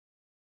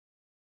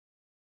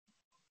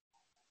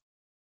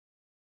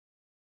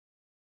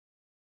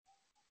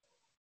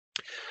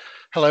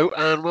Hello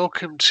and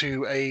welcome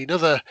to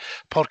another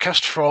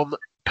podcast from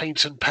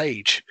Paint and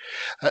Page.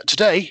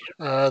 Today,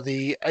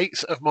 the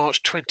 8th of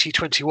March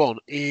 2021,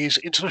 is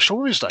International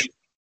Women's Day.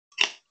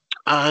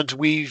 And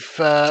we've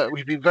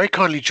been very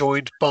kindly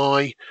joined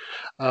by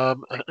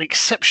an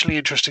exceptionally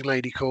interesting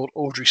lady called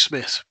Audrey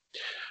Smith.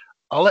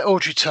 I'll let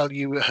Audrey tell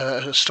you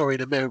her story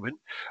in a moment.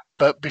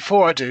 But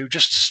before I do,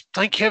 just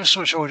thank you ever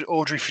so much,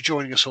 Audrey, for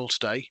joining us all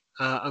today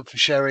and for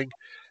sharing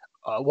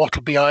what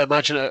will be, I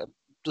imagine,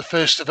 the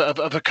first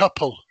of a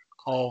couple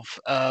of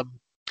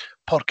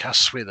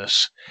podcasts with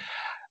us.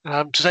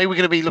 Today we're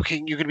going to be you're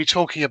going to be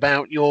talking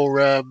about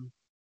your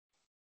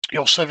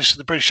service in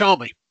the British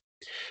Army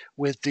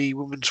with the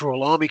Women's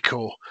Royal Army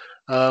Corps.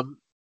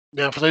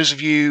 Now, for those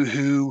of you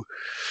who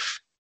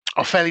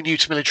are fairly new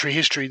to military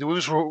history, the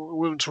Women's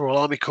Royal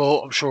Army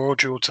Corps, I'm sure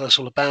Audrey will tell us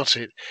all about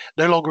it,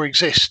 no longer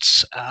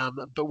exists.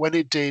 But when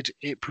it did,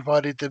 it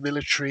provided the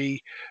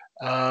military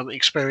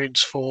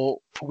experience for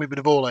women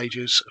of all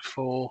ages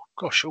for,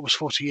 almost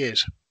 40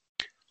 years.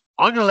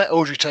 I'm going to let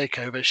Audrey take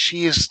over.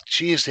 She is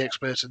the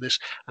expert in this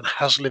and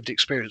has lived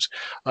experience.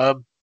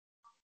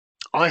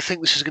 I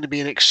think this is going to be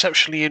an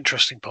exceptionally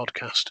interesting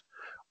podcast.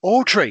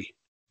 Audrey,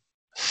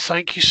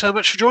 thank you so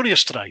much for joining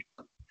us today.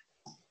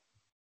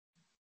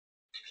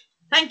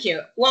 Thank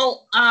you.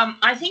 Well,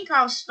 I think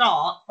I'll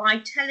start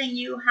by telling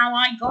you how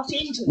I got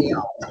into the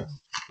army,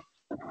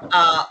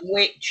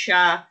 which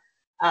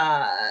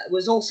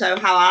was also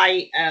how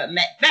I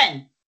met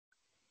Ben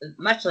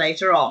much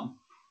later on.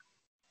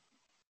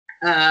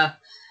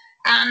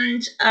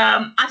 And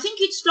I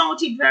think it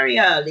started very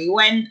early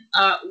when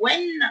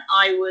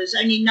I was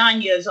only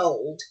 9 years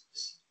old.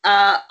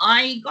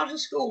 I got a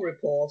school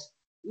report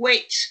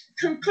which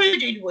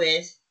concluded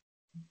with,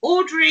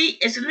 Audrey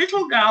is a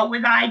little girl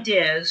with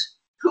ideas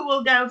who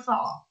will go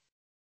far.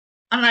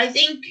 And I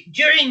think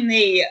during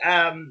the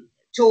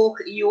talk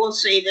you will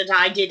see that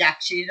I did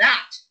actually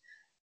that,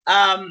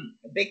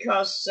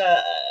 because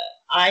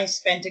I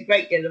spent a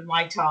great deal of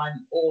my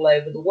time all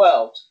over the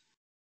world.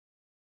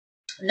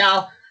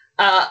 Now,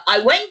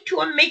 I went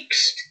to a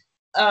mixed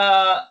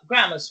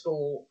grammar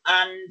school,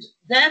 and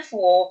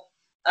therefore,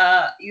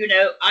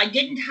 I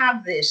didn't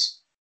have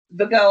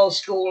the girls'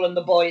 school and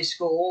the boys'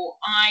 school.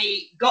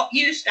 I got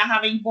used to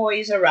having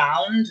boys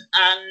around,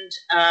 and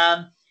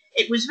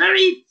it was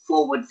very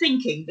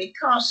forward-thinking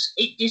because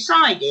it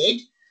decided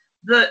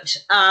that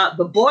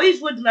the boys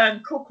would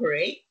learn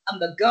cookery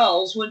and the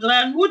girls would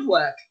learn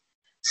woodwork,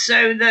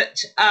 so that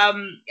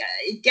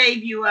it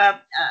gave you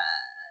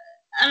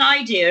an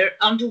idea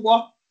onto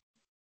what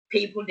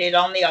people did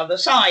on the other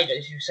side,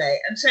 as you say.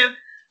 And so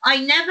I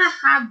never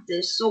had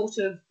this sort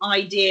of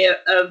idea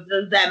of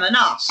the them and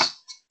us,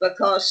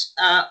 because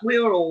we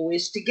were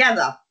always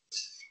together.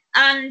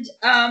 And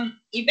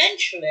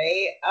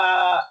eventually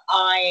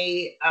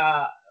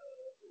I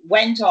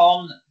went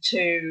on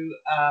to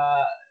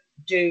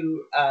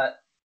do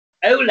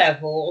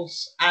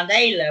O-levels and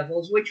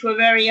A-levels, which were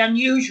very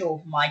unusual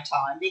for my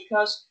time,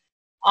 because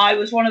I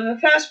was one of the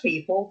first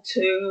people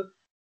to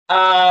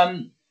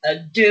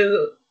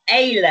do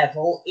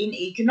A-level in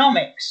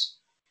economics,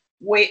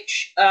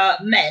 which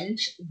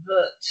meant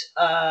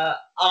that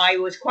I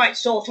was quite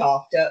sought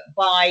after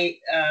by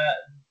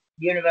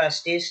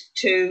universities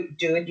to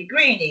do a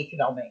degree in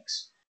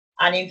economics.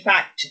 And in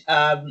fact,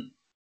 I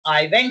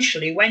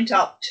eventually went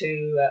up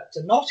to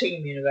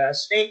Nottingham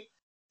University,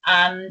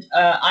 and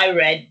I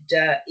read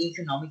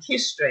economic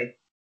history.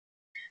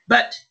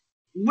 But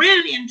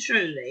really and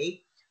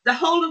truly, the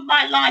whole of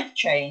my life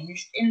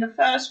changed in the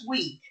first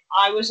week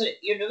I was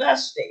at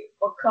university,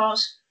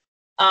 because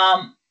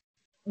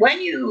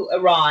when you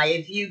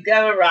arrive, you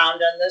go around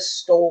and there's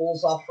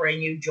stalls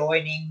offering you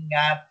joining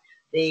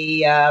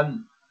the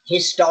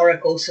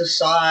Historical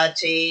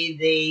Society,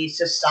 the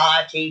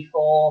Society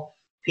for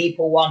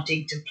people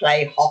wanting to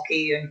play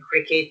hockey and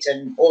cricket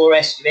and all the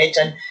rest of it.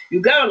 And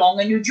you go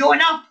along and you join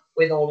up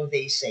with all of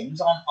these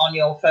things on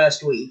your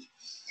first week.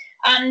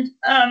 And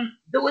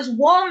there was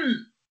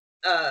one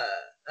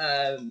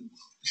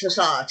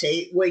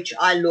society which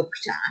I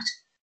looked at,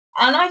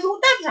 and I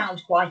thought that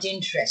sounds quite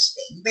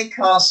interesting,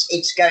 because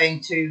it's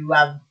going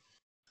to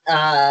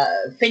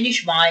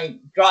finish my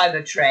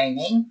driver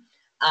training,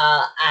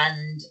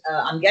 and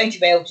I'm going to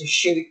be able to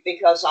shoot,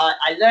 because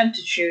I learned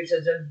to shoot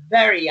as a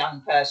very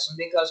young person,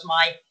 because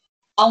my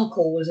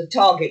uncle was a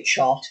target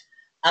shot,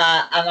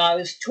 and I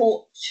was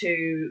taught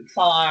to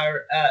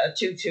fire a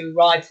 .22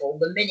 rifle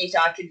the minute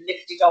I could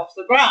lift it off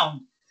the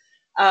ground.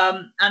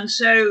 And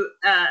so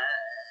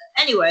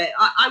anyway,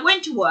 I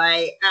went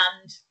away,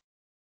 and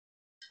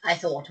I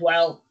thought,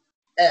 well,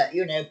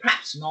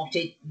 perhaps not.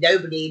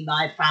 Nobody in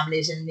my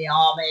family's in the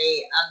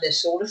army and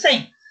this sort of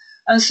thing.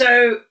 And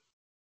so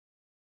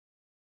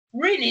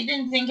really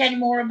didn't think any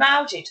more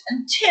about it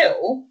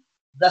until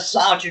the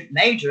sergeant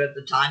major at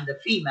the time, the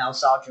female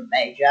sergeant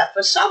major,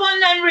 for some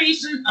unknown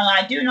reason, and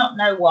I do not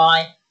know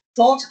why,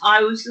 thought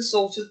I was the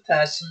sort of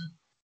person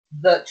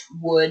that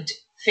would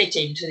fit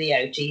into the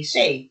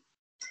OTC.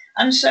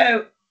 And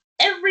so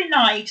every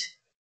night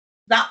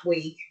that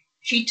week,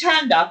 she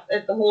turned up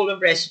at the Hall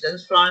of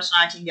Residence, Florence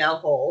Nightingale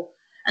Hall,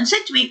 and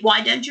said to me,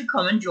 "Why don't you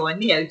come and join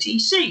the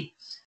OTC?"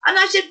 And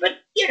I said,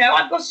 "But,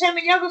 I've got so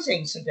many other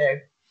things to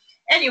do."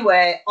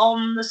 Anyway,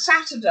 on the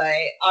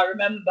Saturday, I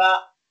remember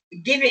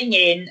giving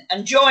in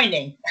and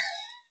joining,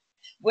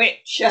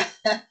 which,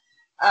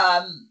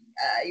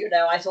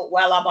 I thought,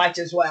 well, I might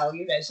as well,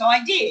 so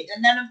I did.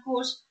 And then, of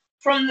course,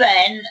 from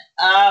then,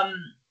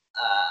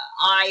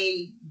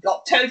 I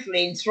got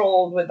totally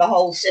enthralled with the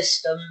whole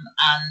system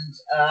and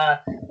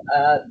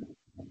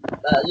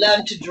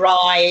learned to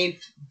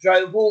drive,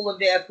 drove all the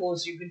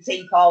vehicles you could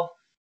think of,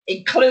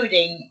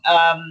 including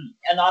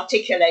an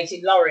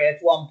articulated lorry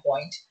at one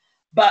point.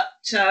 But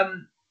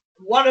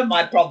one of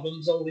my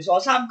problems always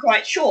was I'm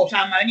quite short.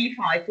 I'm only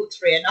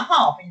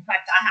 5'3½". In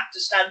fact, I have to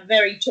stand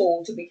very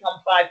tall to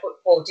become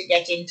 5'4" to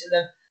get into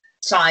the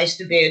size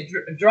to be a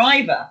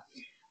driver.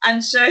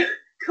 And so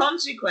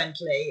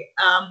consequently,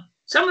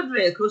 some of the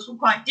vehicles were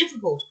quite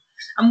difficult.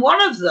 And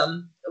one of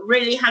them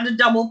really had a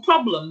double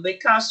problem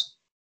because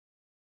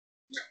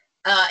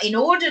in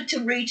order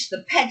to reach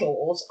the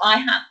pedals, I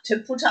had to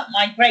put up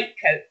my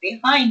greatcoat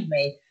behind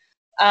me.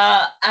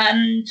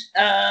 And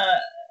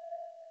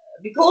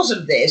because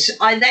of this,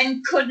 I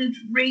then couldn't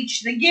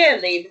reach the gear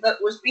lever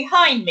that was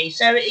behind me.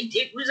 So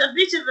it was a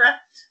bit of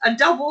a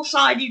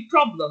double-sided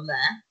problem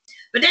there.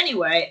 But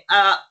anyway,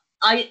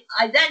 I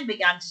then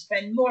began to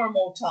spend more and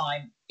more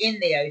time in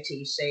the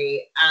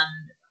OTC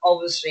and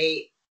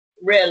obviously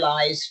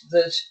realised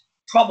that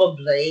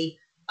probably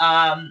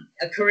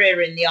a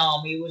career in the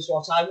army was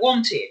what I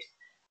wanted.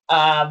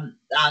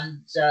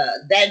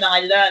 Then I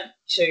learnt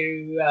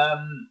to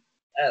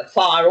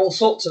fire all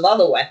sorts of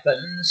other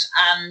weapons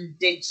and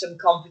did some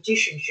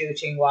competition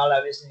shooting while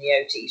I was in the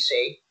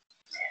OTC.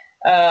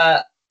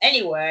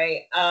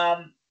 Anyway,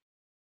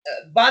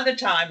 by the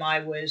time I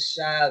was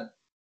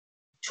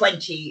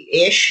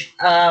 20-ish,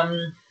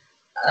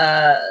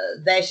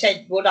 they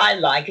said, would I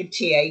like a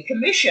TA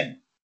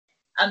commission?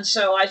 And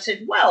so I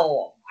said,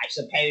 well, I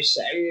suppose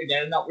so,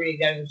 not really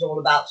knowing what it was all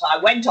about. So I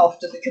went off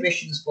to the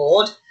commissions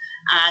board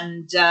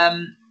and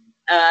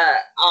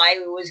I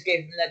was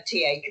given a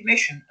TA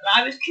commission. And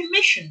I was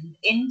commissioned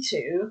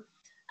into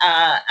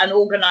an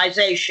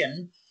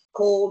organisation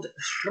called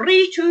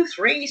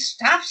 323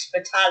 Staffs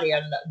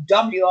Battalion,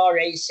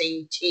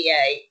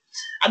 WRAC-TA.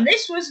 And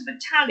this was a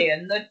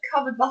battalion that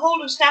covered the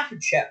whole of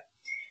Staffordshire.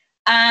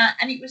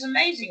 And it was an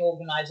amazing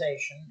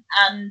organisation.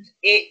 And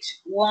it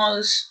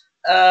was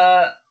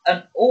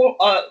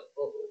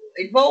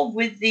involved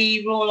with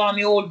the Royal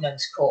Army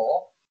Ordnance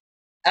Corps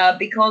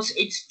because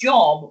its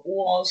job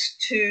was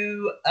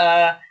to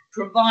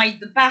provide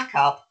the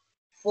backup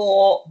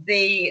for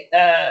the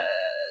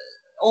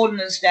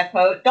Ordnance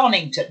Depot at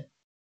Donington.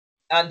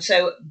 And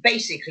so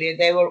basically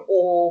they were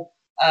all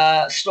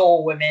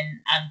store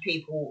women and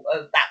people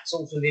of that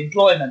sort of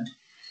employment.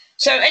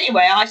 So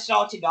anyway, I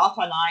started off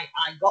and I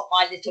got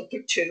my little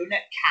platoon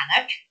at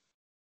Cannock.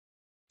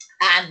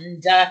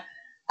 And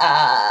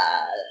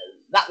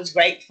that was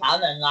great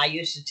fun. And I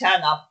used to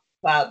turn up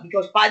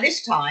because by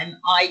this time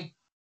I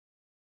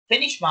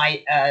finished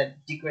my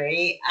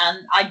degree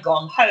and I'd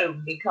gone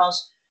home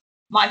because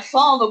my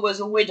father was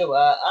a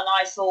widower and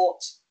I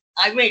thought,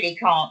 I really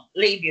can't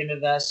leave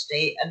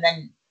university and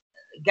then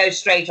go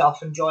straight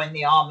off and join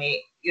the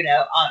army.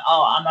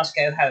 I must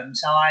go home.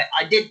 So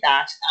I did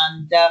that,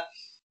 and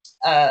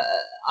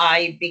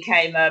I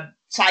became a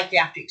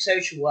psychiatric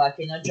social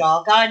worker in a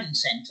JAR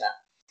guidance centre,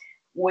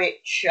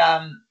 which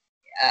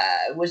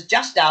was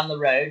just down the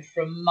road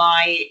from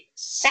my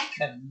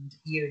second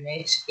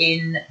unit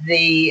in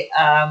the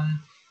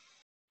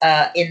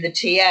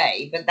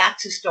TA. But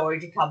that's a story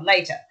to come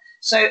later.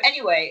 So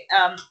anyway,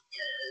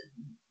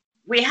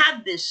 we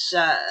had this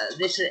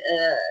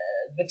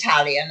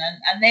battalion,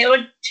 and they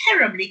were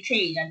terribly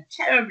keen and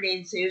terribly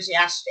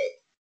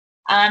enthusiastic.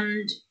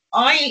 And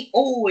I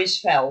always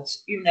felt,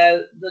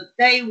 that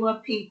they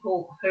were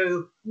people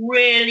who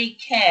really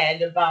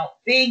cared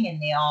about being in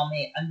the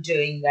army and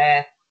doing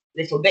their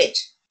little bit.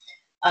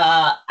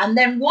 And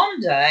then one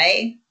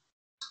day,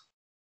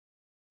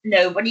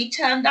 nobody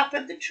turned up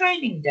at the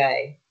training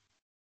day.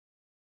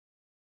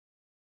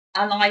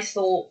 And I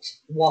thought,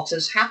 what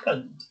has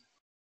happened?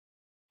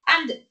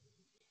 And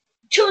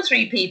 2 or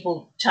 3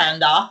 people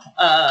turned up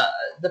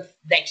the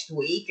next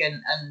week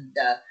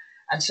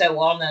and so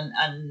on,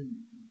 and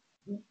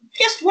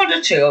just 1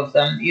 or 2 of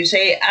them, you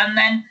see. And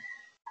then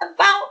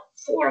about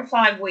 4 or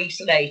 5 weeks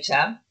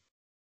later,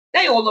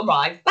 they all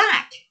arrived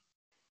back.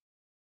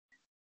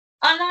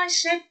 And I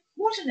said,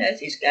 what on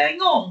earth is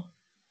going on?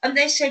 And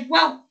they said,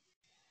 well,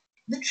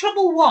 the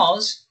trouble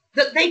was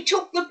that they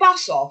took the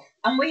bus off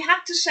and we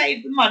had to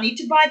save the money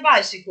to buy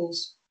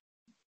bicycles.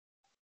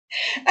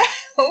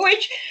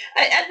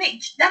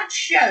 That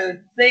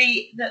showed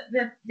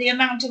the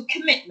amount of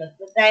commitment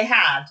that they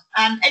had.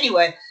 And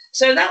anyway,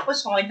 so that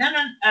was fine. Then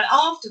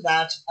after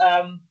that,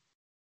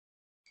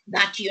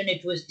 that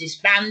unit was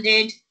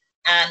disbanded,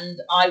 and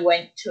I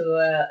went to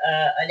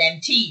an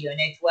MT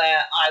unit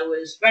where I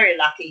was very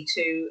lucky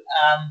to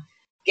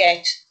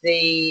get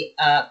the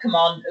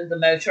command of the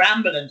motor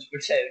ambulance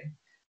platoon,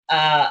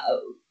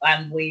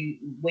 and we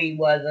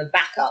were the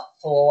backup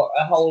for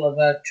a whole of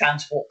a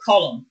transport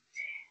column,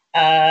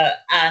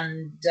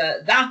 and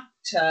that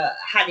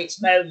had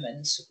its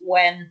moments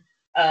when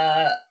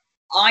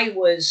I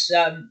was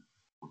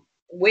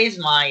with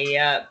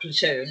my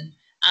platoon,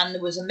 and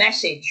there was a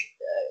message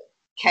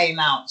came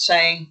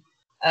saying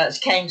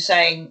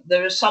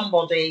there is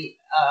somebody,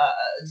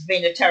 there's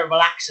been a terrible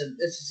accident.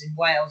 This is in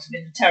Wales. There's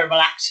been a terrible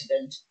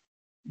accident.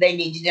 They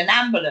needed an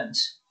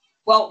ambulance.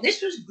 Well,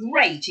 this was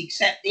great,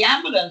 except the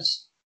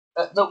ambulance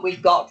that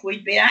we'd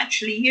been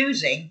actually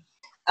using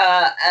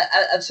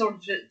a sort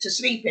of to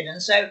sleep in,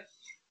 and so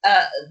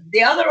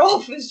the other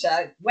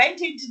officer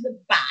went into the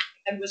back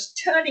and was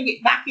turning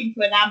it back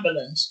into an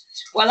ambulance.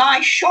 Well,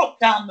 I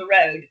shot down the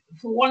road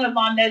for one of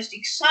my most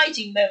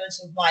exciting moments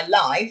of my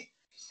life,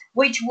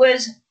 which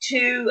was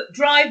to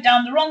drive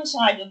down the wrong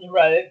side of the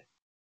road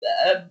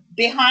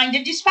behind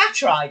a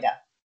dispatch rider.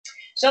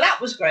 So that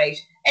was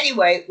great.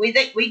 Anyway, we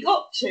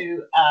got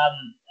to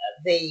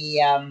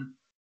the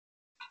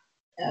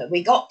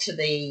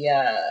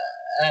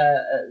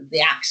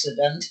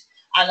accident,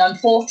 and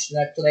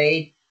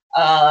unfortunately,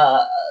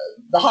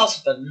 the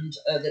husband,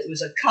 there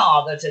was a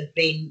car that had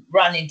been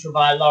run into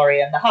by a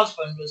lorry, and the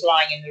husband was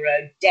lying in the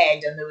road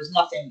dead, and there was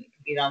nothing that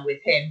could be done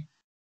with him.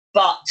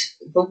 But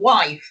the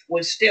wife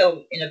was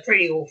still in a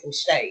pretty awful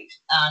state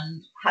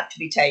and had to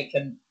be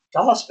taken to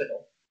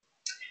hospital.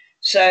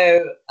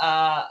 So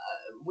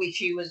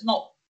she was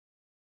not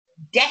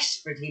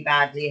desperately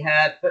badly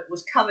hurt, but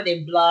was covered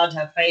in blood.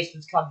 Her face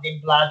was covered in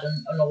blood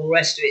and all the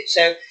rest of it.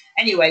 So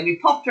anyway, we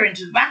popped her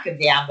into the back of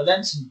the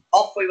ambulance, and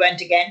off we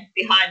went again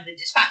behind the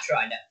dispatch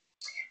rider.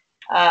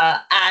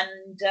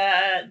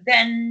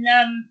 Then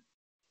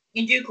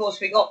in due course,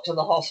 we got to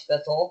the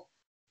hospital.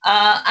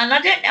 And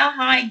I don't know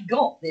how I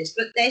got this,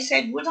 but they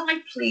said, would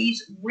I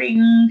please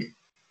ring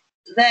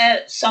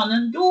their son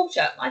and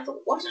daughter? I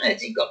thought, what on earth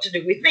has it got to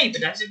do with me?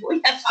 But I said, well,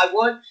 yes, I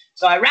would.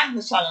 So I rang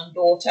the son and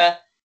daughter.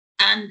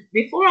 And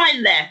before I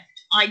left,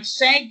 I'd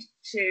said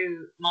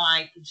to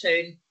my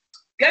platoon,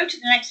 go to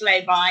the next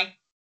lay-by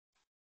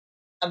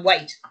and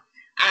wait.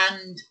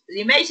 And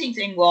the amazing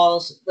thing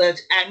was that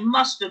it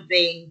must have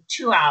been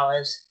 2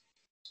 hours.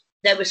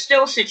 They were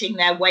still sitting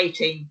there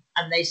waiting,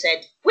 and they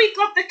said, we've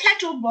got the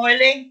kettle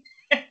boiling,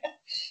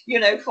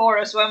 for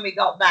us when we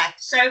got back.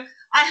 So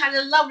I had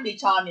a lovely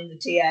time in the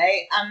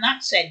TA, and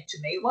that said to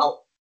me,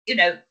 well,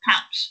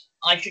 perhaps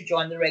I should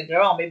join the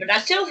regular army. But I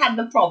still had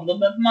the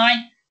problem of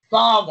my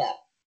father,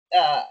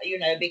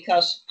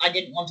 because I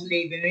didn't want to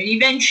leave him. And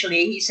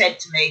eventually he said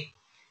to me,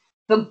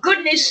 for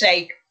goodness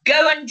sake,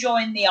 go and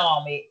join the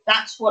army.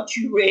 That's what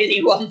you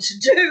really want to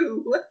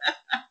do.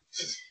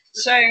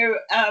 So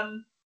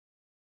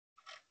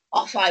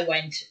off I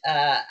went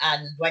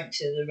and went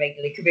to the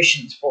regular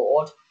commissions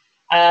board.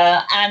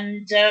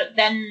 And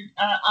then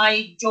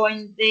I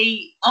joined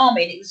the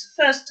army. And it was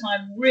the first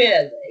time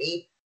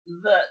really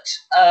that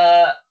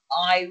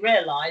I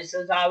realised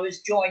that I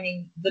was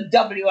joining the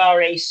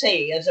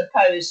WRAC as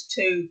opposed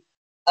to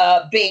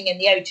being in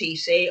the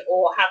OTC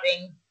or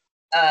having,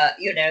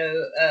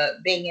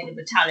 being in a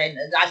battalion.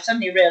 I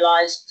suddenly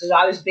realised that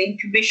I was being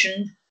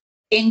commissioned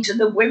into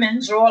the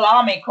Women's Royal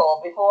Army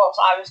Corps before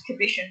I was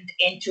commissioned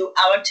into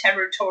our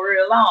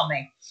territorial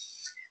army.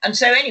 And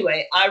so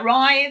anyway, I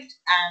arrived,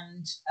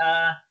 and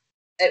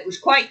it was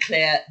quite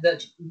clear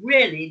that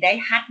really they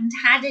hadn't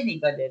had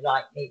anybody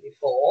like me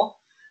before,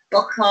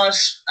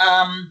 because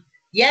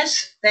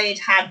yes, they'd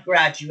had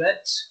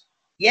graduates,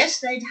 yes,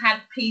 they'd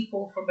had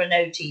people from an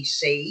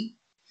OTC,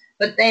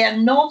 but they had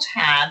not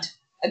had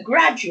a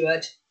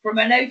graduate from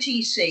an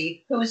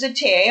OTC who was a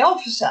TA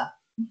officer.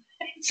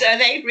 So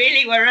they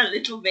really were a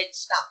little bit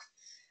stuck.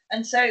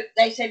 And so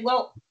they said,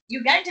 well,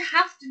 you're going to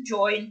have to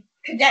join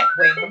Cadet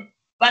Wing,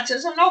 but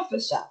as an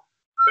officer.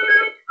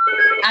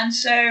 And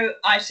so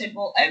I said,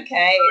 well,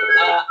 okay,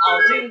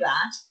 I'll do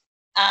that.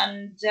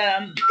 And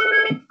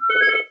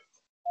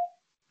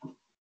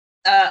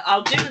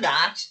I'll do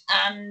that.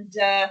 And,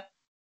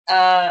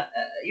 I'll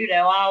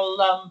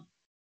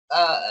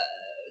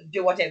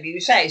do whatever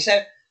you say.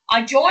 So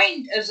I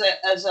joined as a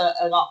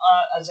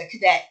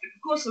cadet. But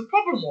of course, the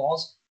problem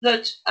was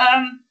that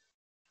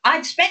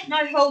I'd spent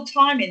my whole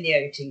time in the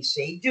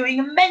OTC doing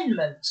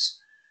amendments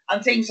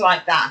and things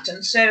like that.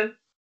 And so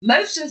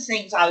most of the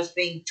things I was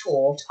being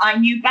taught, I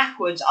knew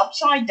backwards,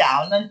 upside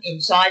down and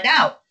inside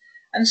out.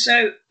 And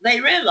so they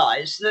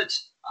realised that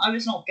I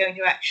was not going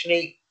to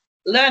actually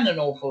learn an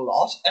awful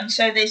lot. And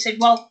so they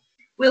said, well,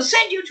 we'll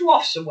send you to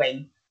Officer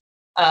Wing.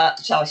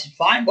 So I said,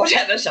 fine,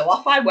 whatever. So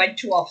off I went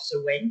to Officer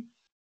Wing.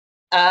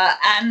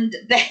 And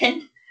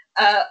then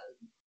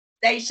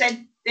they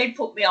said they'd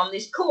put me on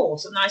this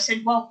course. And I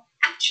said, well,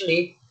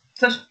 actually,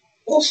 for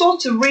all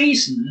sorts of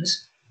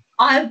reasons,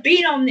 I have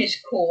been on this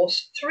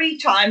course 3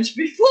 times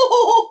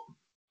before.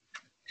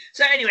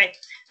 So anyway,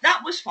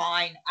 that was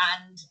fine.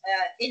 And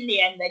in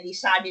the end, they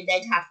decided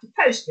they'd have to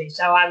post me.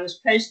 So I was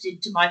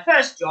posted to my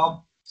first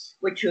job,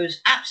 which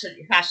was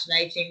absolutely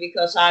fascinating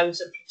because I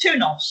was a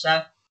platoon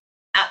officer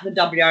at the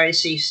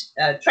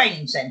WRSC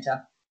training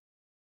centre.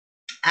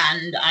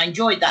 And I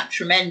enjoyed that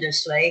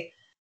tremendously.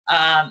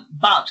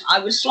 But I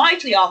was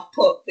slightly off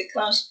put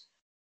because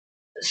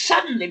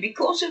suddenly,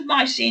 because of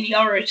my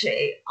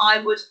seniority, I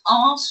was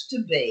asked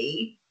to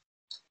be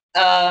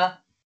the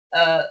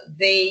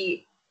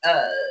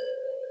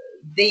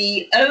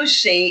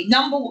OC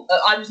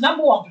I was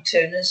number 1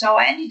 platoon, and so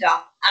I ended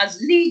up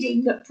as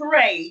leading the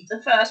parade,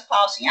 the first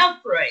passing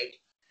out parade.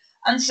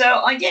 And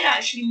so I did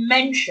actually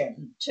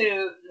mention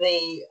to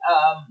the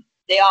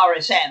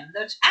RSM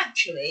that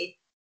actually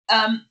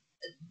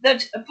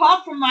that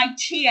apart from my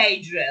TA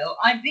drill,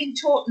 I'd been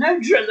taught no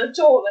drill at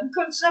all, and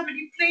could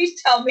somebody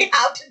please tell me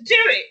how to do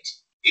it?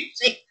 You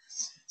see,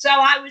 so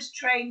I was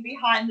trained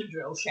behind the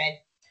drill shed,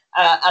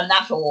 and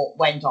that all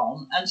went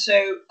on, and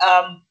so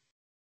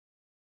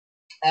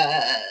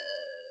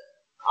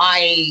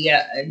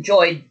I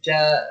enjoyed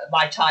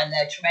my time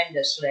there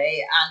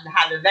tremendously, and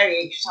had a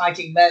very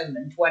exciting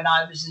moment when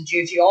I was a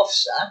duty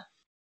officer,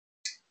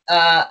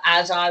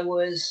 as I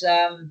was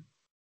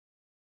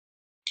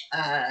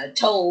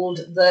told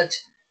that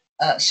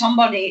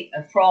somebody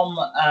from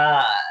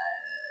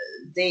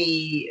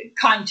the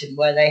Kyneton,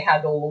 where they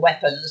had all the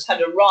weapons,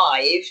 had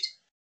arrived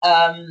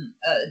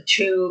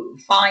to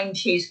find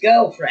his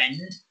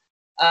girlfriend,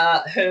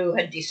 who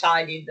had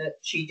decided that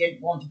she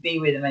didn't want to be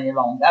with him any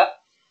longer.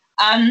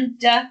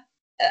 And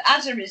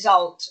as a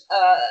result,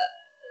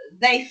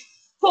 they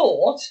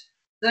thought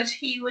that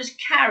he was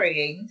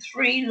carrying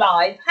 3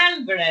 live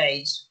hand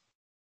grenades.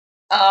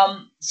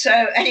 So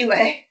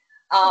anyway,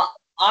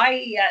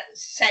 I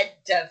said,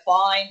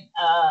 fine,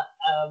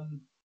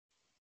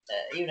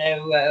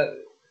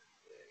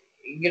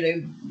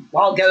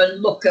 I'll go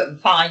and look and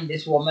find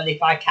this woman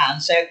if I can.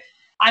 So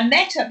I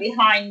met her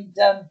behind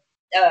a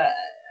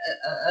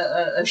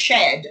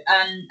shed,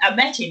 and I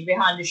met him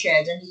behind a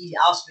shed, and he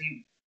asked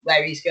me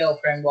where his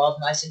girlfriend was,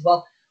 and I said,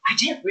 well, I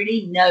don't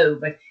really know,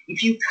 but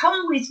if you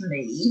come with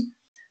me,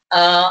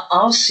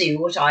 I'll see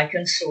what I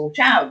can sort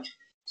out.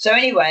 So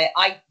anyway,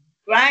 I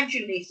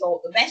gradually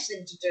thought the best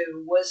thing to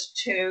do was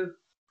to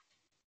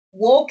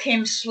walk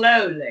him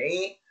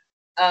slowly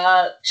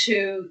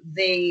to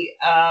the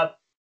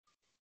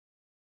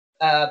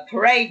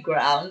parade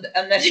ground,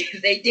 and that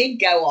if they did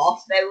go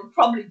off, they would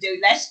probably do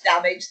less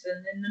damage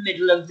than in the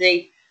middle of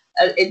the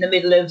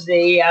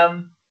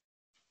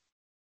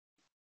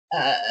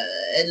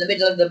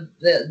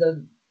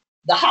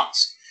the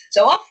huts.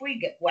 So off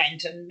we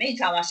went, and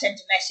meantime I sent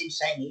a message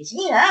saying he's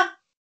here.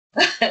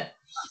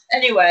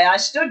 Anyway, I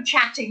stood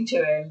chatting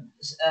to him,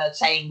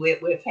 saying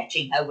we're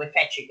fetching her,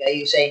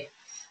 you see,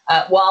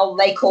 while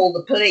they called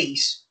the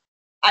police.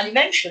 And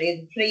eventually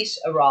the police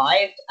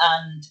arrived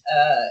and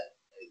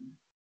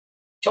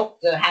took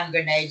the hand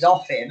grenades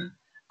off him.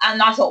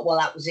 And I thought, well,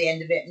 that was the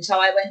end of it. And so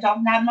I went off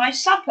and had my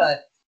supper.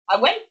 I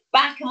went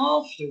back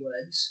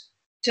afterwards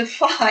to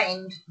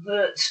find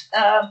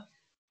that,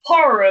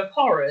 horror of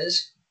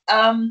horrors,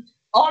 on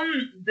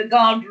the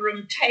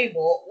guardroom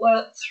table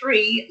were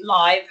 3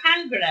 live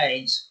hand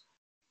grenades.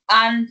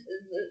 And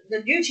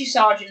the duty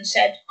sergeant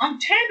said, I'm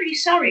terribly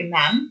sorry,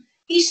 ma'am.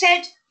 He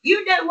said,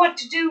 you know what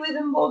to do with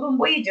them more than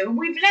we do.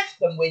 We've left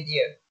them with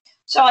you.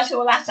 So I said,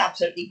 well, that's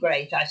absolutely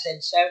great. I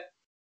said, so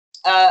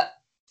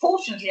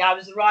fortunately, I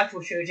was the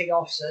rifle shooting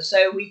officer,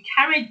 so we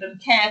carried them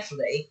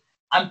carefully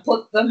and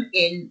put them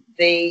in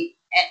the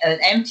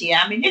empty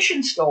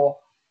ammunition store.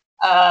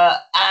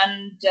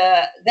 And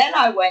then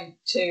I went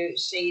to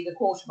see the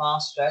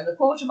quartermaster, and the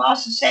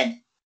quartermaster said,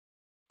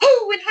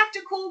 oh, we'll have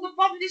to call the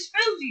bomb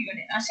disposal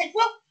unit. I said,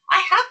 well, I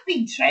have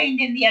been trained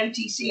in the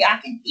OTC. I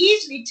can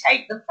easily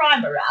take the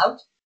primer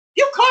out.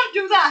 You can't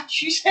do that,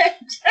 she said.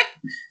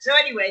 So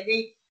anyway,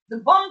 the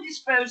bomb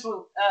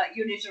disposal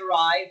unit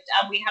arrived,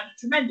 and we had a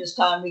tremendous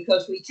time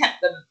because we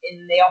kept them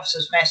in the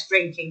officers' mess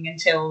drinking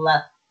until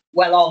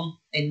well on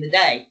in the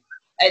night.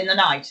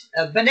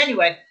 But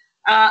anyway,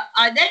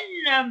 I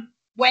then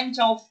went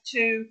off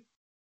to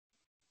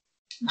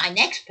my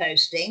next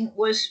posting,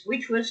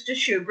 which was to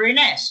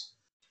Lioness,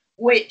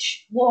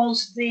 which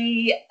was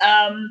the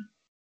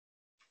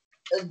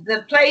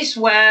place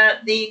where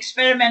the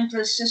experimental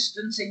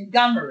assistants in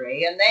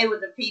gunnery, and they were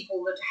the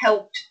people that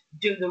helped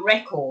do the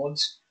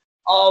records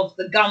of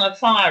the gunner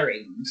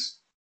firings,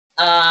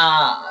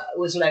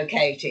 was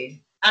located.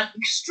 And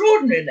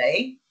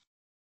extraordinarily,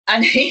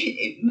 and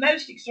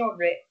most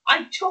extraordinary,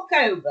 I took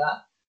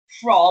over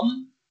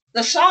from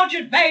the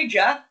sergeant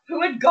major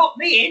who had got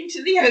me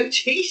into the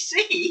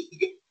OTC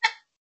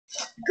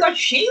because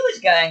she was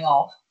going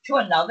off to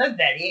another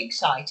very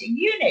exciting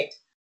unit.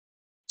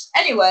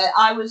 Anyway,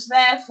 I was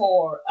there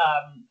for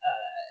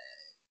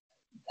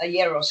a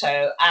year or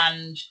so,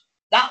 and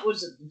that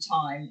was at the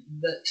time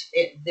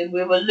that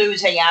we were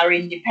losing our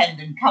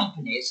independent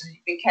companies, and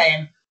it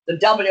became the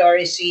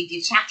WRSC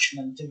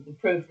detachment of the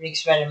Proof and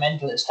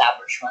Experimental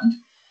Establishment.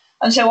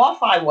 And so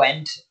off I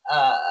went,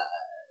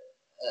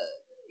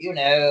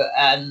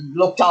 and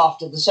looked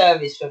after the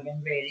service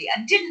women, really,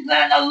 and didn't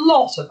learn a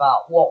lot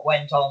about what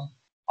went on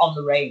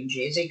the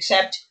ranges,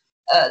 except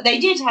they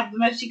did have the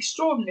most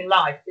extraordinary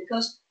life,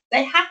 because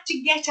they had to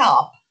get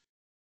up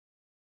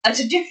at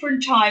a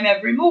different time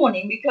every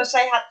morning because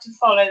they had to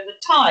follow the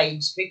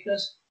tides,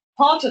 because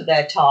part of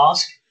their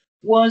task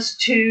was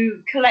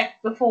to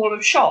collect the fall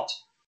of shot,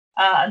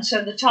 and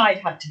so the tide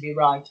had to be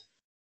right.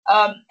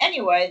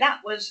 Anyway,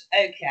 that was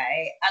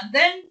okay. And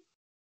then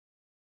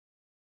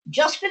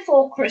just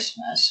before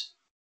Christmas,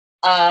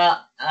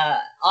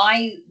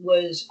 I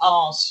was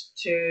asked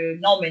to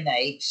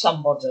nominate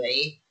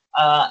somebody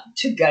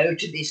to go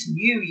to this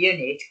new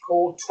unit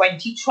called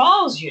 20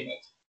 Trials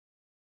Unit,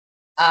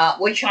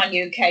 which I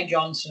knew Kay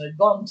Johnson had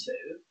gone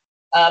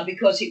to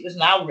because it was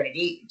now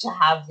ready to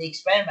have the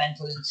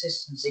experimental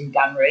assistants in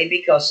gunnery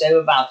because they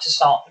were about to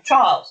start the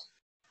trials.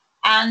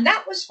 And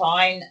that was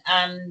fine.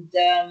 And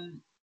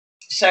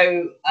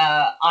so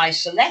I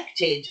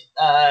selected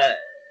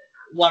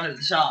one of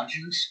the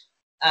sergeants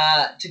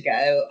to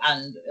go,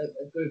 and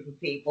a group of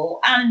people,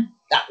 and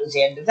that was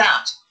the end of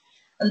that.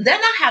 And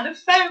then I had a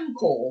phone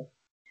call,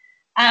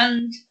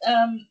 and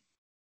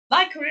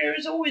my career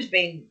has always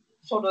been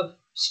sort of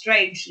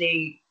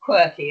strangely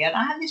quirky, and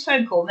I had this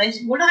phone call, and they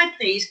said, would I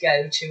please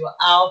go to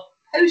our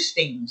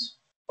postings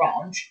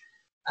branch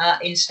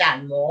in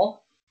Stanmore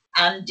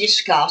and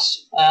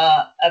discuss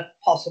a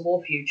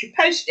possible future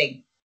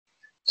posting.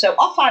 So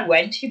off I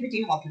went,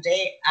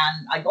 hippity-hoppity,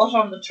 and I got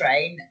on the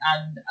train,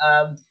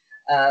 and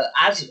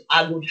as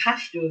I would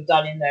have to have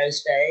done in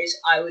those days,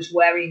 I was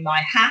wearing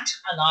my hat,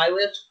 and I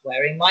was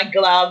wearing my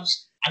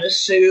gloves and a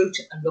suit,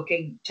 and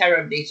looking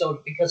terribly sort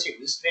of, because it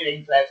was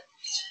filling clothes.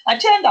 I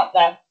turned up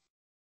there,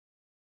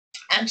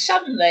 and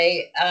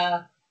suddenly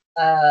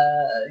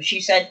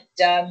she said,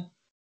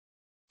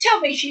 tell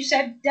me, she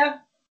said,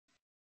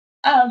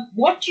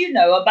 what do you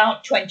know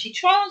about 20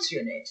 Trials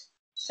Unit?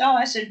 So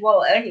I said,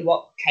 well, only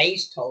what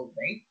Kay's told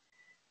me.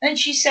 And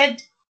she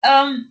said,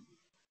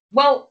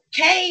 well,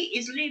 Kay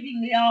is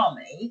leaving the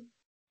army.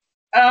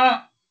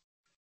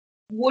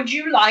 Would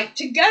you like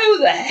to go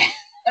there?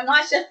 And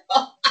I said,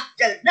 well, I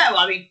don't know.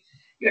 I mean,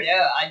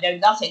 I know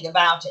nothing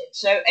about it.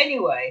 So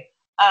anyway,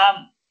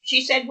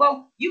 she said,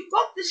 well, you've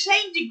got the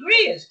same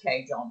degree as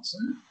Kay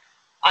Johnson.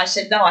 I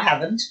said, no, I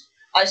haven't.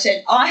 I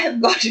said, I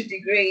have got a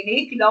degree in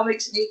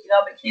economics and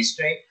economic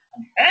history,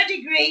 and her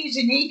degree is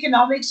in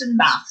economics and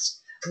maths.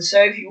 And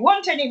so if you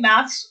want any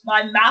maths,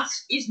 my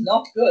maths is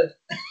not good.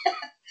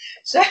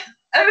 So,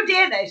 oh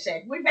dear, they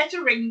said, we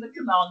better ring the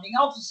commanding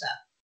officer.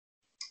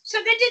 So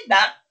they did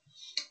that.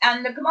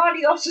 And the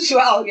commanding officer said,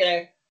 well,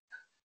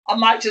 I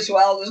might as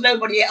well, there's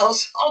nobody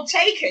else, I'll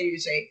take her, you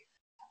see.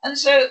 And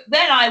so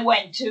then I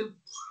went to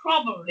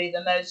probably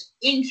the most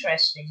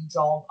interesting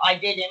job I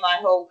did in my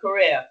whole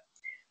career,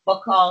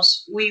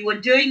 because we were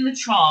doing the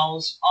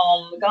trials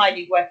on the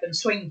guided weapon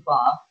swing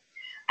fire,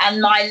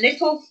 and my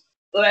little,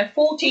 there were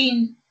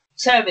 14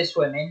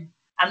 servicewomen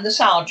and the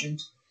sergeant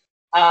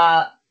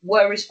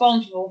were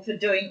responsible for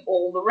doing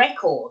all the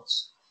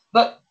records.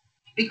 But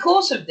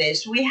because of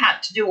this, we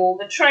had to do all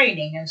the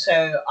training. And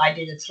so I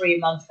did a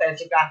 3-month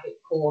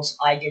photographic course.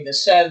 I did a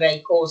survey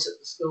course at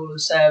the School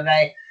of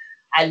Survey.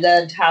 I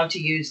learned how to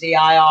use the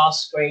IR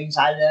screens.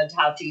 I learned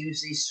how to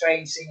use these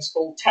strange things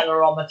called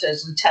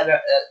telerometers and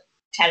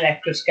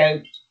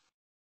telecroscopes,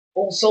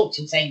 all sorts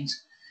of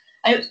things.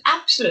 And it was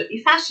absolutely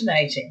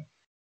fascinating.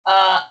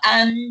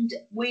 And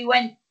we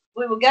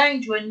were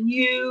going to a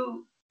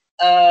new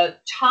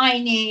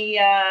tiny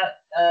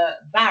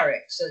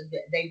barracks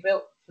that they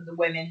built for the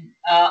women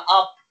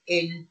up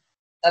in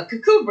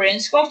Cookubra in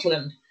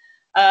Scotland.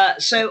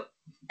 So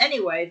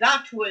anyway,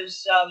 that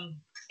was,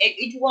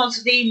 it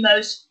was the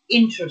most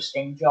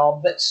interesting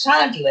job, but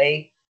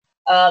sadly,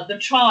 the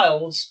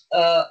trials,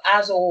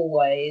 as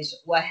always,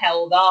 were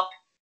held up.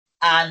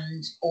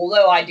 And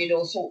although I did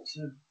all sorts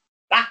of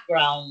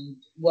background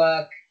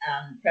work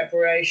and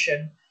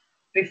preparation,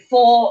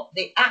 before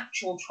the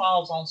actual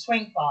trials on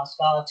swing fire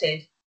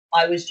started,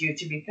 I was due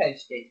to be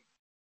posted.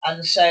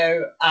 And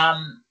so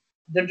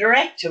the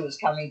director was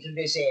coming to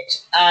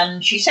visit,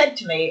 and she said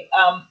to me,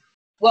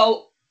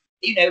 well,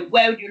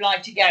 where would you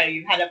like to go?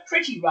 You've had a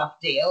pretty rough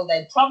deal.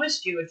 They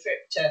promised you a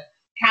trip to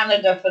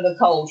Canada for the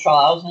cold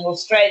trials and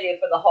Australia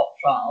for the hot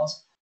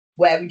trials.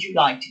 Where would you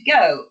like to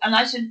go? And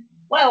I said,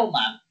 well,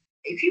 ma'am,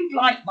 if you'd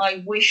like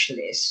my wish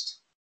list,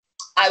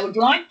 I would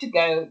like to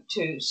go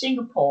to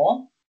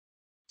Singapore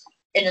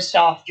in a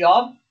staff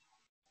job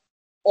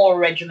or a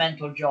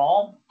regimental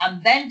job,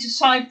 and then to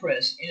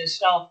Cyprus in a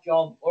staff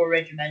job or a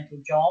regimental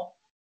job,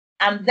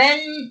 and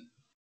then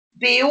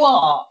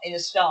BUR in a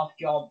staff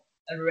job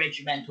and a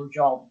regimental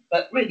job.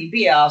 But really,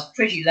 BUR is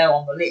pretty low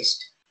on the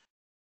list.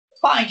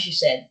 Fine, she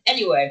said.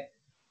 Anyway,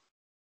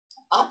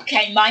 up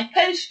came my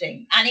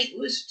posting, and it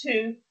was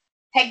to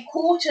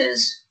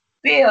headquarters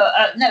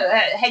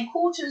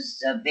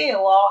headquarters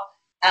BUR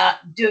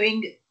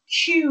doing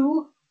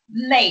Q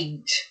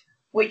maint,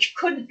 which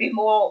couldn't be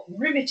more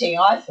riveting,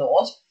 I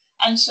thought.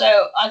 And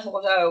so I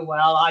thought, oh,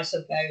 well, I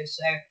suppose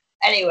so.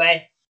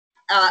 Anyway,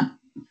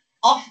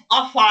 off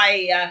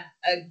I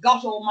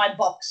got all my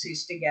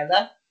boxes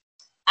together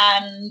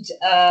and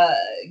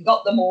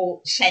got them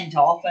all sent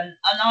off. And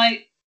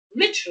I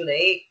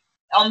literally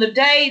on the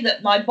day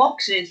that my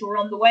boxes were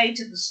on the way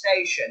to the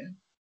station,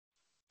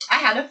 I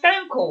had a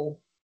phone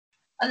call,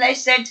 and they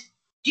said,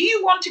 "Do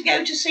you want to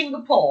go to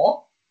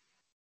Singapore?"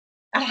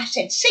 And I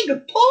said,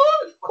 "Singapore?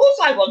 Of course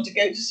I want to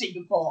go to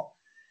Singapore."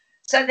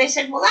 So they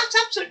said, "Well, that's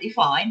absolutely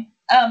fine,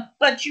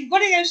 but you've got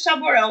to go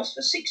somewhere else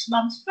for 6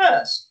 months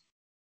first."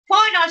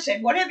 Fine, I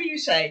said, "Whatever you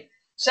say."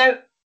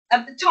 So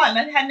at the time,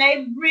 and her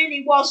name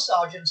really was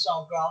Sergeant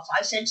Snodgrass,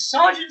 I said,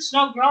 "Sergeant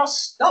Snodgrass,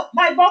 stop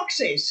my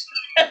boxes."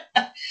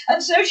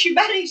 And so she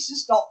managed to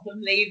stop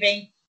them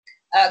leaving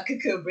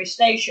Kakubri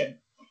Station.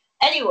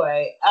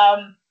 Anyway,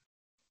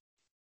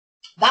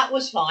 that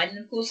was fine. And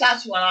of course,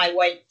 that's when I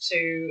went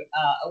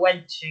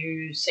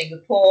to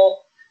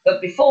Singapore.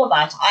 But before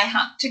that, I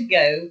had to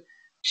go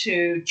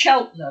to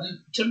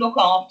Cheltenham to look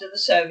after the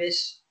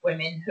service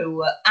women who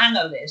were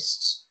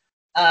analysts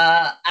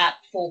at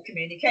Full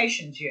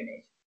Communications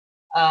Unit.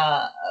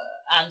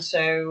 And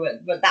so,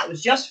 but that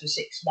was just for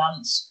 6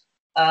 months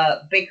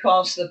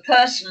because the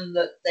person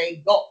that they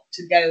got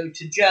to go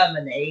to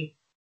Germany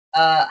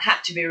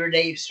had to be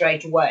relieved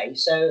straight away.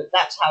 So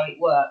that's how it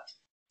worked.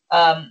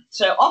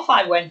 So off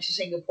I went to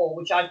Singapore,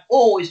 which I've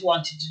always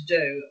wanted to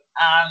do.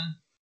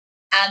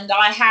 And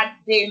I had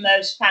the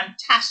most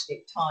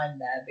fantastic time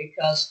there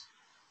because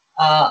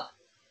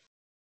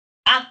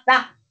at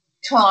that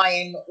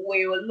time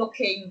we were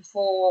looking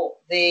for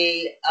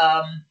the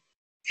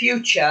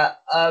future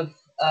of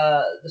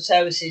the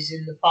services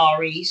in the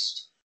Far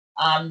East.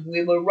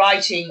 We were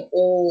writing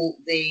all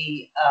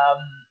the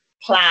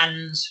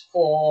plans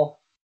for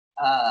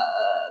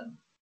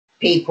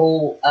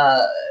people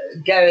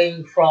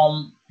going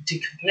to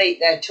complete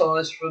their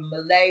tours from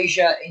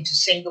Malaysia into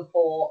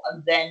Singapore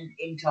and then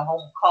into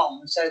Hong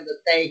Kong, so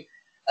that they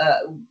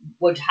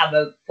would have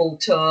a full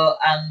tour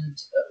and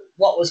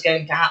what was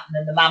going to happen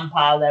in the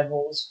manpower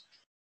levels.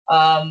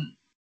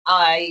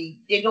 I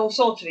did all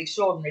sorts of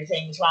extraordinary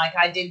things, like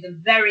I did the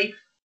very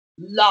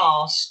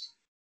last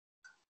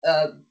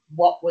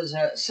what was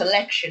a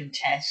selection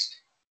test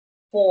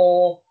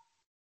for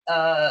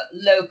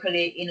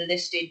locally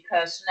enlisted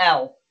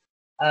personnel.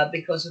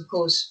 Because, of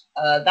course,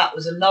 that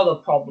was another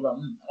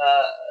problem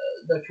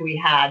that we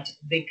had,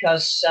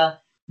 because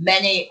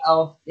many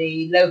of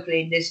the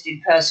locally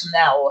enlisted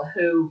personnel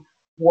who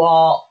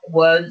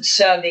weren't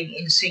serving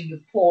in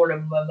Singapore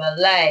and were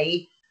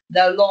Malay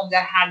no longer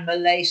had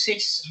Malay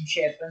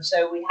citizenship, and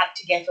so we had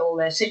to get all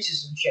their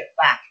citizenship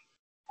back.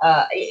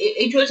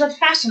 It was a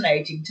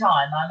fascinating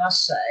time, I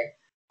must say.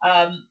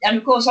 And,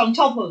 of course, on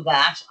top of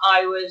that,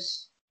 I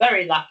was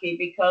very lucky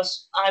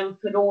because I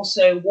could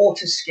also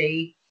water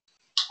ski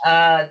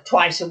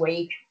twice a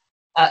week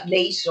at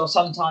least, or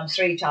sometimes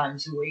 3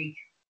 times a week.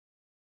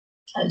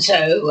 And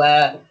so,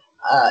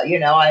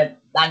 I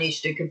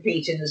managed to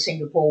compete in the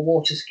Singapore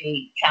Water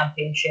Ski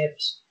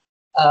Championships.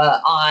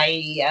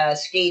 I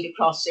skied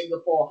across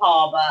Singapore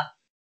Harbour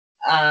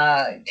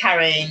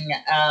carrying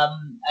a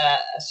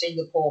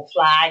Singapore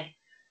flag.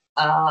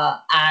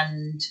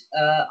 And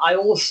I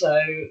also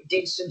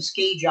did some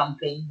ski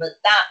jumping, but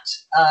that,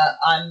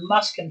 I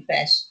must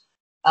confess,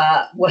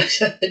 was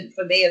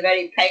for me a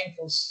very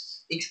painful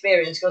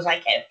experience, because I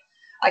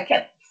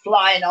kept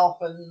flying off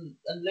and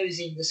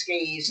losing the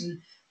skis, and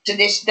to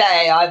this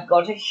day I've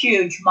got a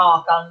huge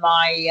mark on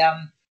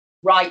my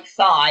right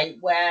thigh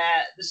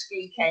where the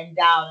ski came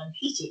down and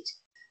hit it.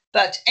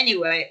 But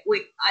anyway,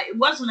 it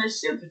wasn't a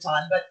super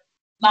time, but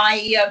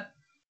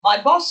my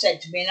boss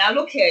said to me, "Now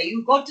look here,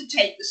 you've got to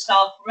take the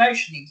staff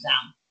promotion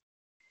exam."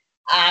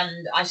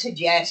 And I said,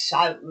 yes,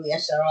 sir,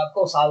 of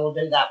course I will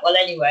do that. Well,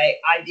 anyway,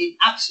 I did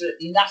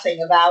absolutely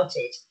nothing about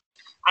it.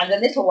 And a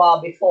little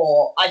while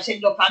before, I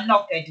said, "Look, I'm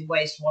not going to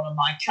waste one of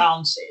my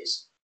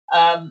chances."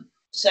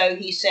 So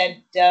he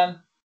said,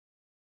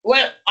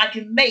 "Well, I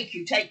can make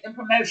you take the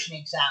promotion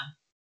exam."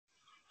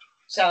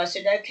 So I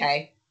said,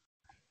 okay.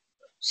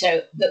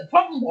 So the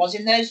problem was,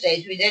 in those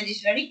days, we did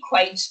this very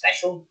quaint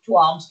Special to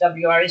Arms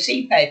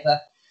WRC paper.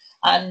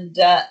 And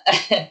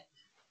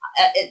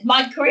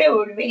my career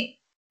would have been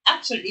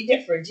absolutely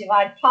different if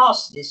I'd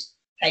passed this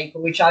paper,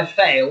 which I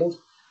failed.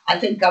 I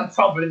think I'm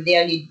probably the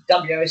only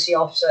WRC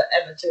officer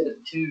ever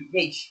to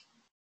reach.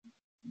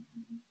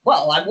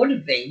 Well, I would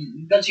have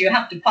been, because you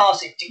have to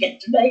pass it to get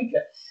to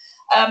Major.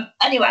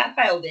 Anyway, I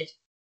failed it.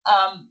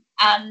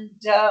 And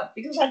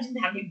because I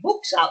didn't have any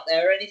books out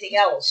there or anything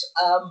else.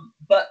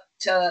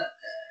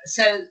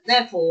 So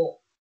therefore,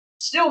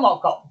 still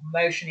not got the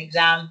promotion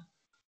exam.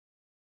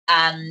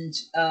 And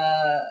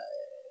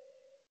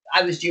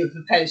I was due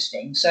for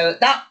posting. So at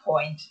that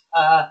point,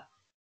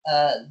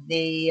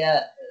 the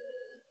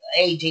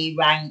AD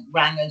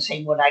rang and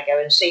said, would I go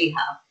and see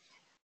her?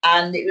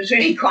 And it was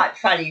really quite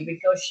funny,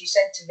 because she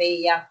said to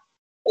me,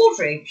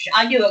 Audrey,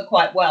 I knew her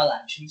quite well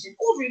actually, she said,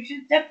 Audrey,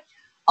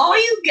 are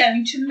you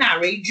going to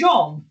marry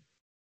John?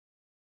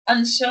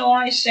 And so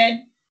I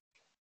said,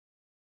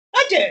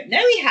 I don't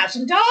know, he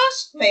hasn't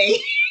asked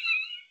me.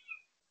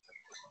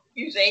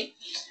 You see?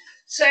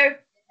 So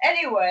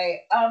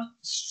anyway,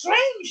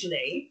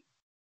 strangely,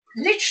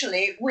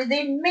 literally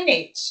within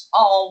minutes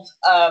of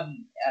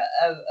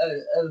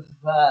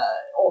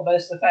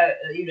almost the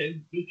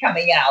phone, be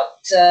coming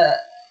out,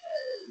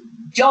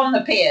 John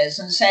appears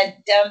and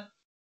said,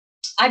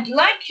 "I'd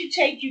like to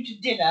take you to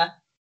dinner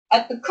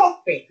at the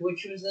Cockpit,"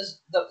 which was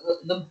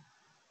the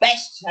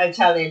best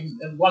hotel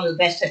one of the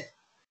best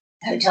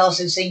hotels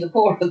in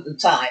Singapore at the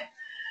time.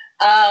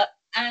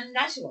 And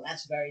I said, "Well,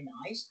 that's very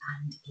nice."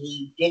 And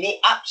he did it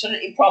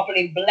absolutely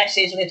properly. Bless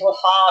his little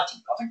heart.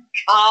 He got a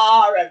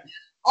car and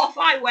off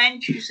I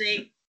went, you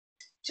see,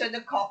 to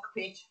the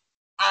Cockpit.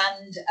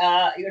 And,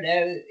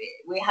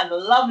 we had a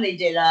lovely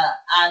dinner.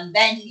 And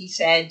then he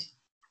said,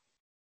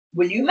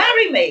 "Will you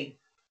marry me?"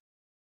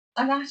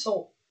 And I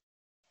thought,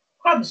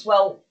 crumbs,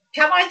 well,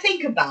 can I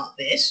think about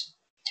this?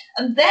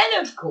 And then,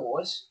 of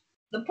course,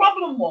 the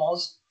problem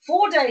was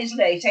 4 days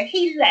later,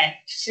 he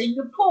left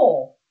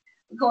Singapore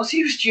because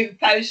he was due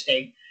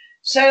posting.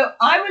 So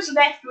I was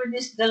left with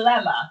this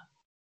dilemma.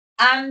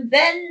 And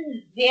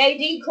then the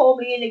AD called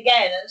me in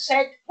again and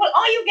said, "Well,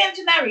 are you going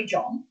to marry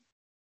John?"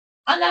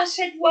 And I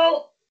said,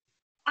 "Well,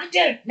 I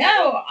don't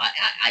know.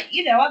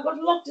 I've got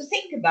a lot to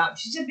think about."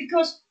 She said,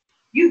 "Because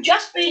you've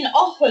just been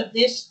offered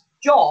this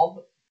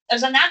job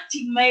as an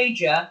acting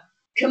major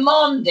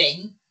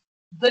commanding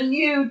the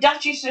new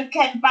Duchess of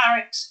Kent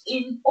barracks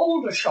in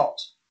Aldershot.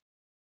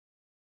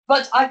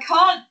 But I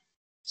can't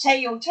say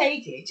you'll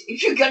take it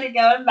if you're going to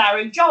go and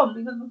marry John,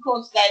 because of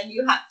course then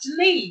you have to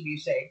leave, you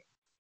see."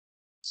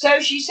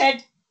 So she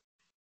said,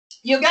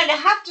 "You're going to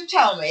have to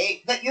tell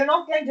me that you're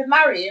not going to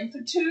marry him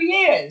for 2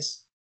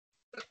 years."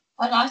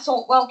 And I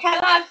thought, well, can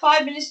I have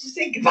 5 minutes to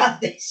think about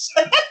this?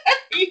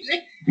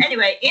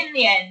 Anyway, in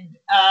the end,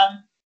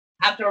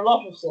 after a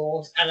lot of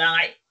thought, and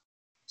I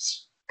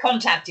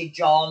contacted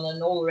John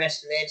and all the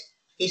rest of it,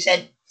 he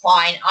said,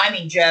 "Fine, I'm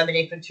in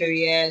Germany for 2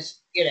 years,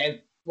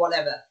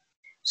 whatever."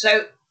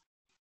 So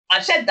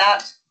I said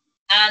that,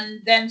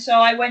 and then so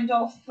I went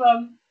off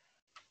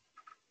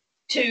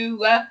to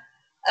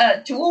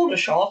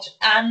Aldershot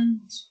and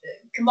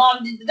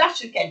commanded the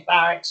Duchess of Kent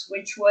barracks,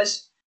 which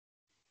was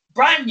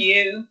brand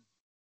new.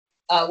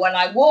 When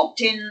I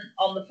walked in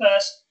on the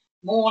first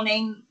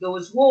morning, there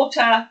was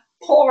water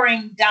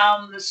pouring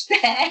down the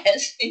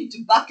stairs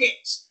into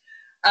buckets,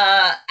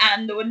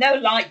 and there were no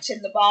lights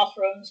in the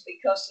bathrooms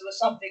because there was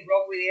something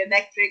wrong with the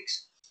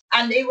electrics,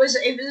 and it was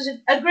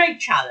a great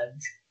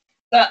challenge.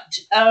 But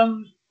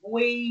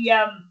we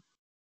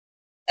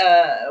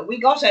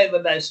got over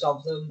most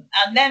of them,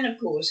 and then of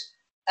course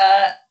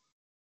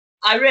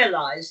I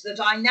realised that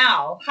I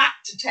now had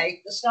to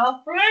take the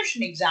staff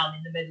promotion exam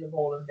in the middle of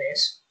all of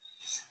this.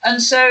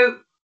 And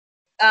so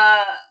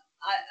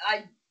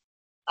I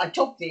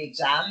took the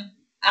exam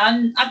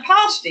and I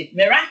passed it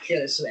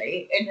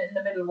miraculously in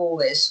the middle of all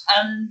this.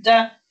 And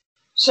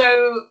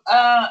so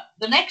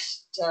the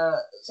next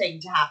thing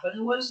to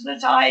happen was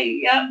that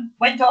I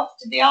went off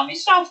to the Army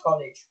Staff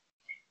College,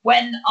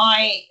 when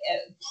I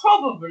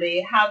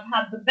probably have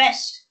had the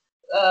best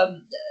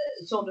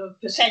sort of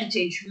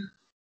percentage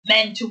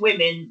men to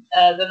women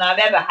than I've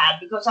ever had,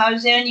 because I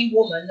was the only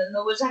woman and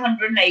there was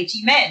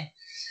 180 men.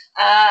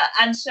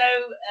 And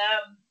so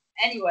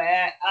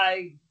anyway,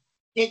 I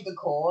did the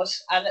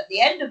course, and at the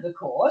end of the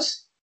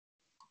course,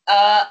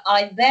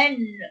 I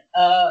then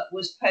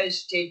was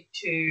posted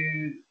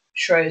to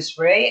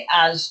Shrewsbury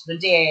as the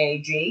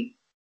DAAG,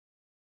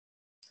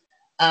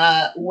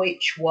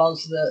 which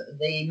was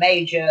the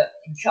major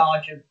in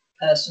charge of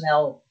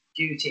personnel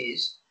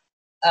duties.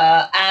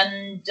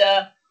 And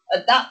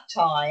at that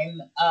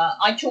time,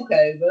 I took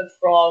over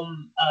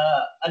from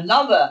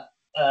another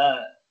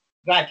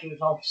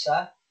graduate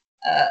officer,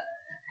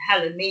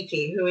 Helen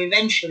Meaky, who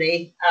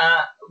eventually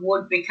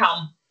would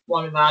become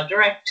one of our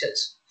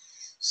directors.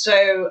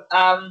 So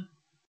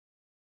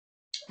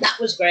that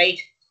was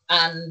great,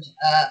 and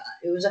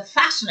it was a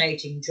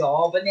fascinating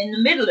job. And in the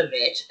middle of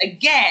it,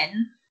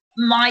 again,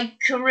 my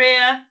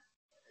career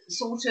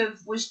sort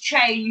of was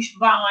changed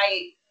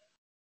by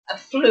a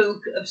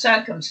fluke of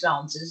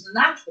circumstances, and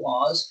that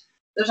was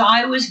that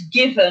I was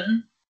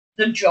given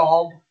the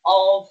job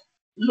of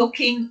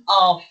looking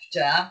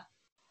after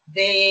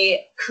the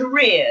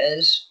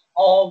careers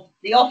of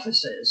the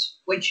officers,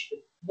 which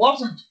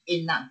wasn't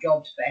in that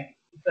job spec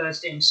in the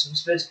first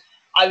instance, but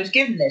I was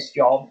given this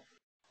job,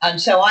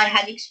 and so I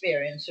had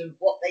experience of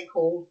what they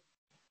call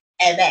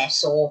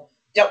MS, or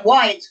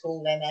why it's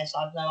called MS,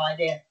 I've no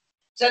idea.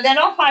 So then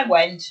off I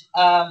went,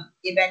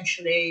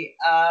 eventually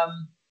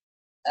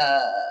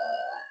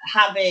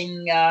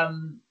having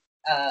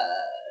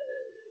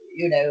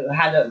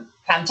had a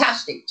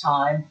fantastic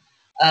time.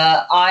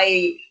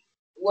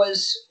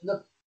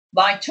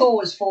 My tour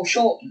was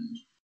foreshortened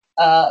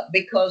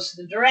because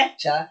the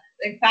director,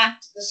 in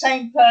fact, the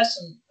same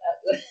person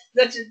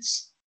that had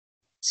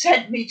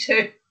sent me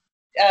to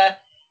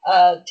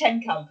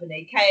 10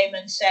 Company, came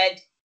and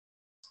said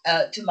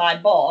to my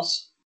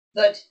boss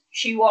that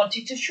she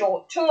wanted to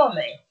short tour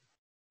me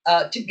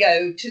to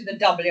go to the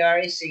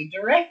WRAC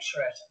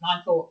Directorate. And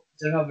I thought,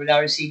 the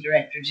WRAC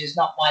Directorate is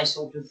not my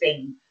sort of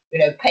thing,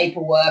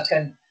 paperwork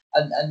and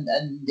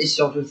and this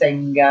sort of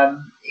thing.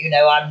 You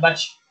know, I'm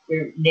much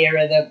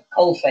nearer the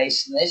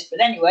coalface than this. But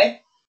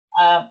anyway,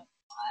 I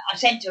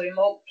said to him,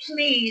 "Oh,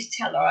 please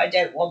tell her I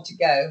don't want to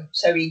go."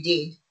 So he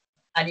did,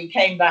 and he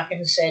came back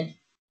and said,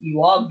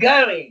 "You are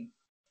going."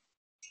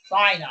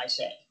 Fine, I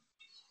said.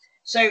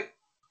 So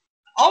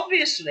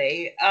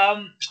obviously,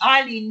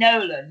 Eileen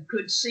Nolan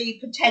could see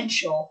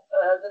potential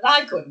that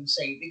I couldn't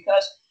see,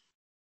 because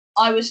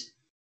I was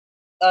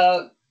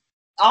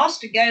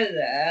asked to go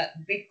there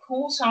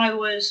because I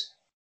was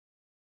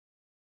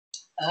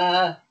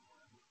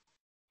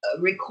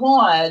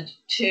required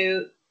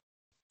to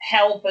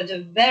help at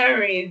a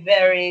very,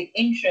 very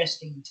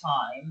interesting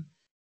time,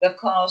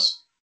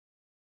 because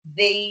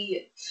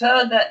the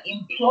further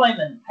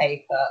employment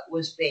paper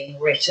was being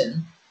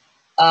written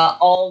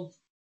of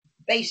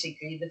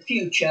basically the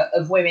future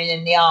of women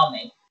in the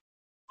army.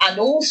 And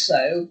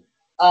also,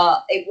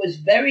 it was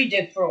very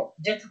difficult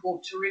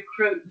to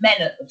recruit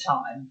men at the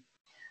time.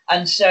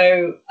 And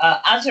so,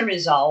 as a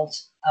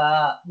result,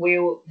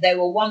 they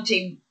were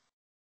wanting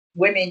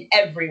women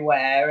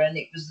everywhere. And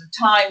it was the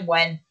time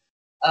when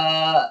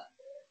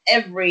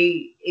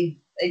every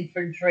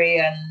infantry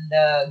and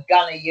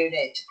gunner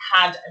unit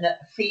had a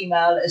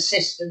female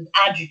assistant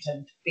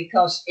adjutant,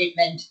 because it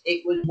meant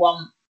it was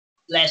one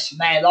less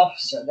male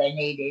officer they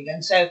needed.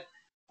 And so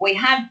we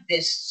had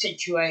this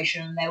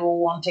situation. They were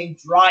wanting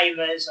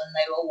drivers and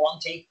they were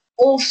wanting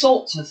all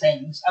sorts of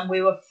things, and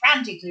we were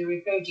frantically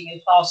recruiting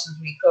as fast as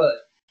we could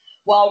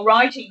while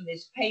writing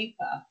this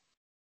paper,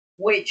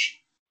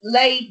 which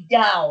laid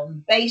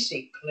down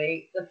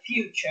basically the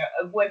future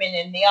of women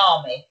in the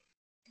army.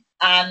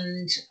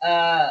 And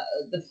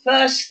the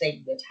first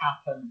thing that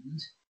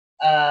happened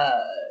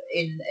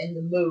in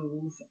the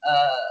move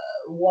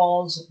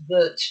was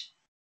that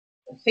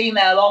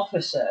female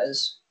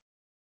officers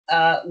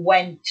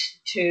went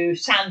to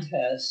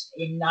Sandhurst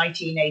in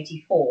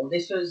 1984.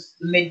 This was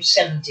the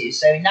mid-70s.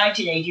 So in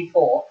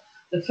 1984,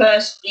 the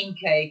first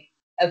intake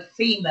of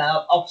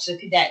female officer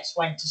cadets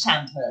went to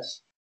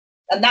Sandhurst.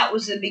 And that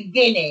was the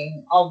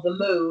beginning of the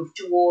move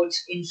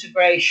towards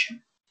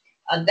integration.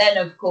 And then,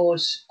 of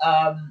course,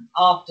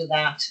 after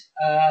that,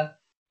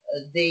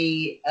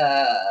 the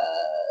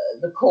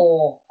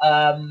Corps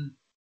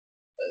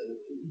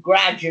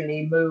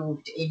gradually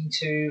moved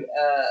into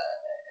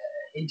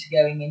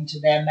going into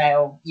their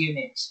male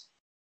units.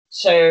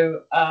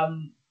 So,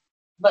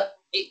 but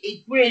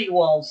it really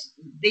was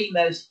the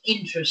most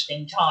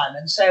interesting time.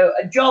 And so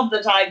a job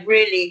that I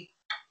really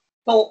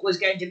thought was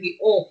going to be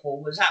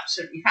awful was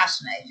absolutely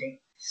fascinating.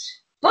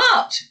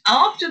 But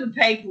after the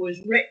paper was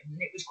written,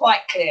 it was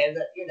quite clear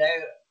that, you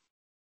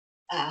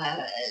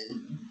know,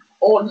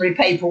 ordinary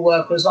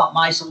paperwork was not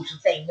my sort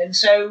of thing. And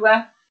so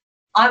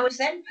I was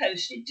then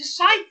posted to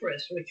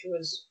Cyprus, which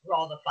was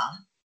rather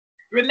fun.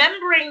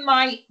 Remembering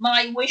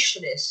my wish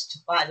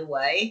list, by the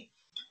way,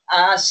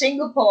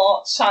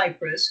 Singapore,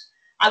 Cyprus,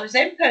 I was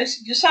then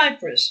posted to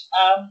Cyprus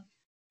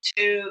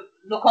to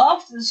look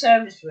after the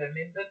service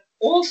women, but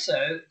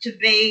also to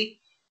be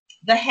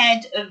the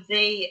head of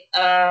the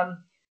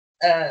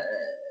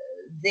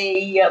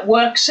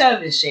work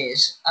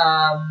services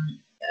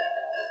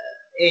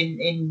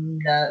in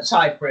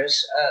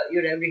Cyprus.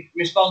 You know,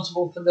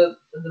 responsible for the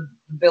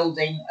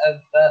building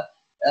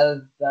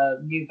of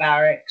new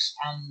barracks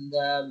and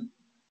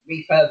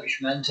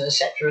refurbishment,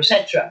 etc.,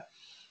 etc.,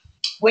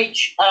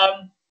 which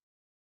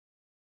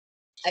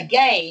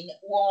again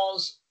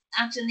was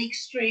at an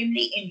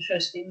extremely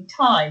interesting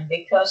time,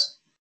 because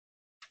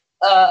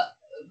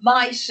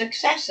my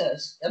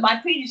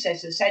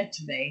predecessor said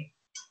to me,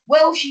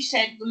 "Well," she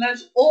said, "the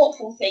most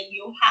awful thing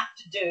you'll have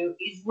to do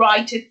is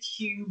write a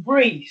Q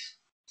brief,"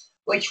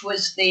 which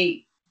was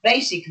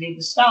basically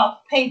the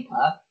staff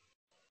paper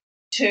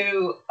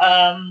to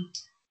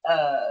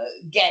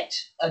get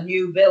a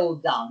new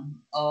build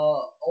done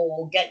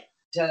or get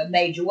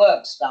major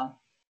works done.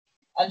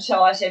 And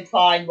so I said,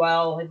 fine,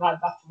 well, if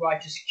I've got to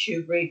write a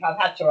Q brief, I've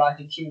had to write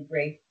a Q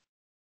brief.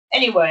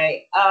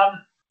 Anyway,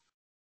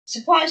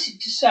 suffice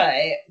it to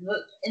say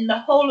that in the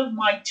whole of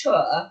my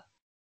tour,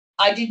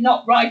 I did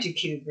not write a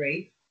Q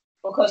brief,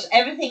 because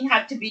everything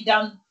had to be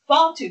done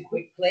far too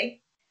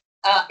quickly.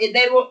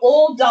 They were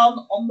all done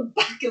on the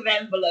back of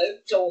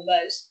envelopes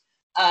almost,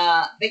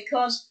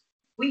 because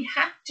we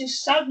had to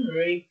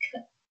suddenly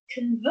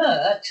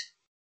convert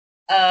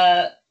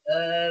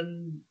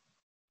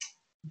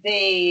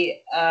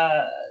the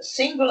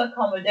single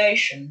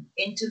accommodation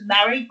into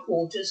married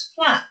quarters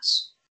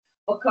flats,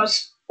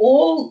 because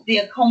all the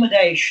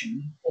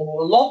accommodation,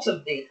 or a lot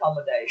of the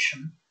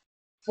accommodation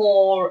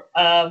for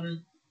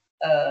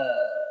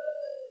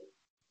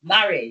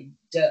married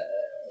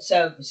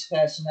service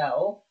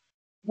personnel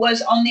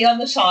was on the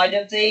other side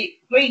of the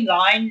Green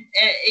Line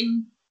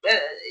in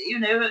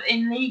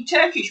the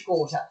Turkish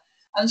Quarter.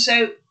 And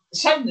so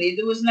suddenly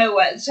there was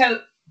nowhere.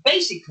 So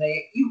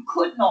basically you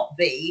could not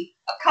be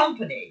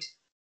accompanied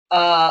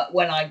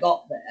when I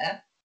got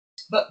there.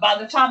 But by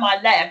the time I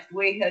left,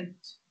 we had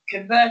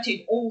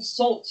converted all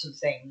sorts of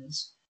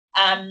things.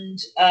 And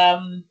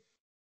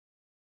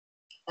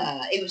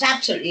it was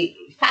absolutely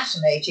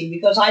fascinating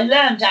because I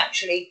learned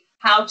actually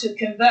how to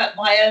convert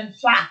my own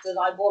flat that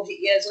I bought it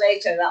years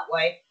later that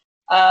way,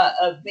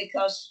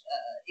 because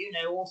you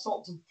know, all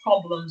sorts of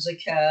problems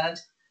occurred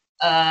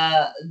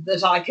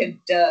that I could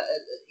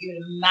you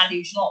know,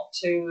 manage not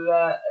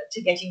to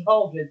get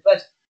involved with.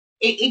 But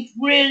it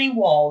really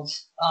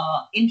was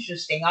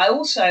interesting. I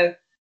also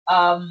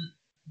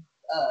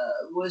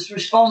was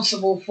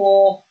responsible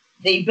for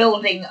the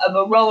building of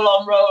a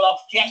roll-on,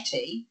 roll-off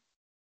jetty,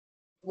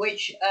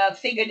 which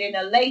figured in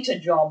a later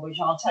job, which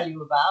I'll tell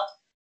you about.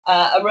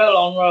 A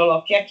roll-on,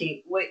 roll-off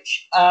jetty,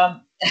 which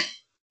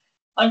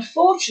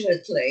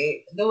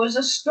unfortunately there was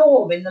a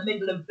storm in the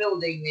middle of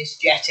building this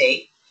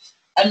jetty,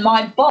 and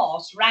my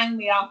boss rang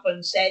me up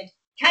and said,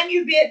 "Can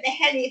you be at the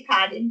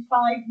helipad in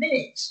 5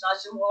 minutes?" And I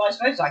said, "Well, I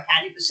suppose I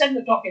can." It was 7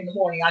 o'clock in the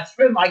morning. I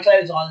threw my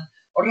clothes on,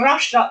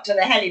 rushed up to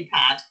the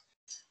helipad,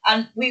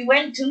 and we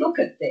went to look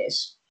at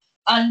this.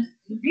 And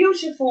the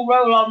beautiful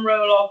roll-on,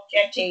 roll-off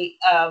jetty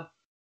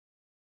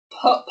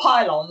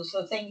pylons,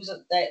 the things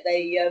that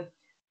they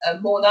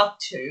moored up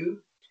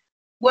to,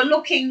 were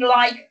looking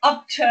like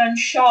upturned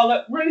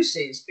Charlotte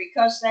Russes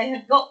because they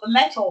had got the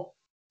metal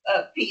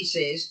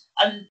pieces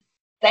and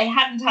they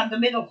hadn't had the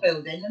middle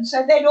filled in, and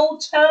so they'd all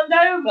turned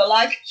over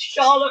like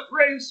Charlotte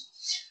Russe.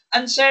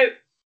 And so it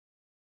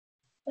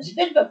was a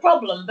bit of a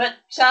problem, but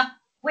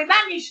we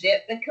managed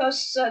it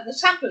because the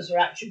sappers were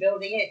actually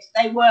building it.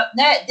 They worked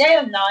day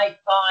and night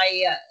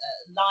by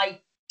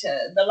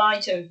the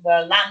light of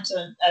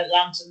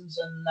lanterns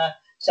and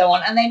so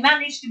on, and they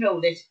managed to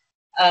build it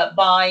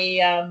by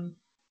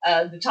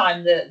the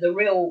time the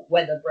real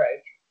weather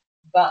broke.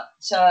 But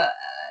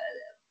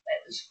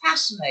it was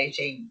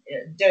fascinating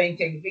doing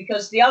things,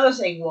 because the other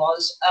thing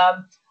was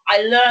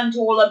I learned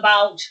all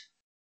about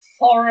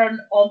foreign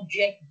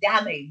object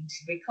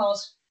damage,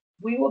 because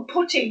we were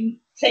putting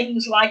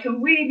things like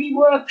Audrey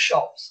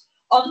workshops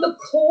on the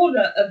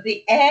corner of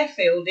the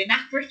airfield in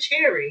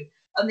Akrotiri,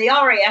 and the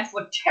RAF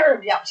were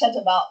terribly upset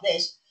about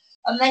this,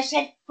 and they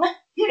said, "Well,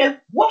 you know,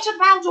 what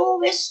about all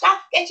this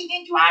stuff getting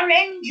into our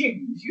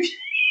engines?"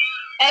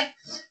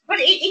 But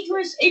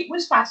it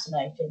was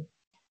fascinating.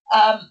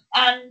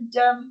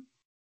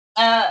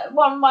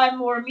 One of my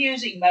more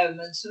amusing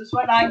moments was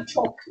when I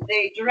took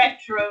the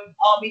director of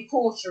Army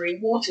Portery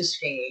water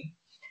skiing,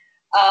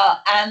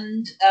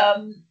 and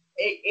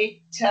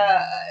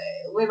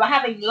we were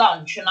having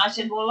lunch, and I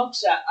said, "Well, look,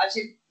 sir," I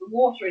said, "the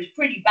water is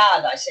pretty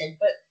bad," I said,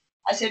 "but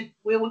I said,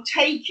 we will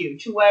take you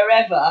to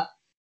wherever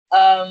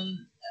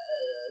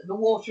the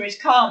water is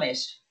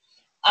calmest."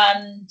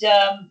 And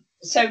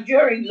so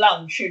during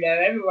lunch, you know,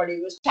 everybody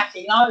was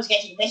chatting. I was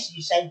getting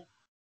messages saying,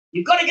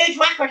 "You've got to go to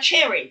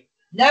Akrotiri.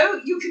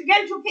 No, you can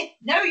go to Pit.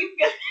 No, you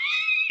can go."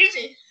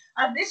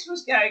 And this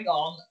was going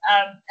on.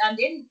 And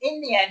in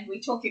the end, we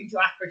took him to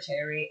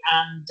Akrotiri,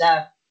 and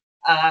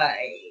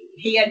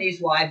he and his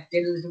wife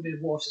did a little bit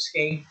of water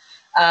skiing.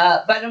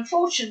 But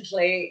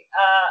unfortunately,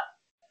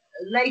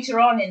 later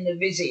on in the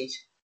visit,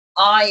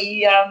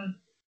 I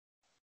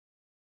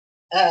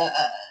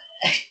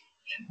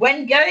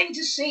when going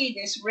to see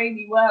this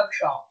really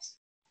workshops,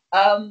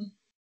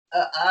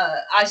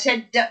 I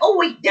said, "Oh,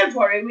 wait, don't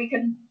worry, we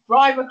can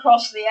drive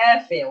across the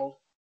airfield,"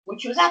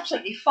 which was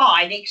absolutely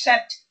fine,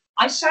 except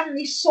I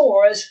suddenly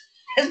saw, as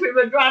we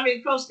were driving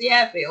across the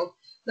airfield,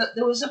 that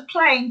there was a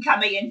plane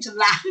coming into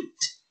land.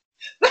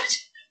 But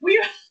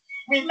we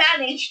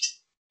managed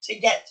to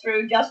get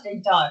through just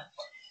in time.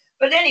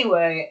 But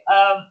anyway,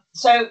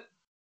 so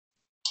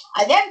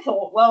I then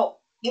thought,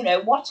 well, you know,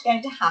 what's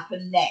going to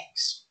happen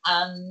next?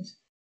 And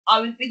I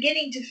was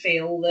beginning to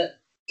feel that,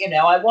 you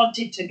know, I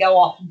wanted to go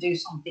off and do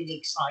something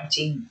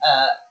exciting,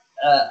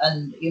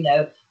 and, you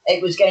know,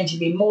 it was going to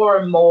be more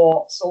and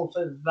more sort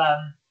of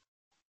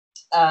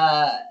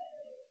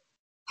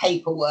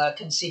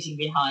paperwork and sitting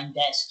behind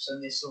desks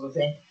and this sort of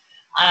thing.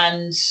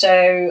 And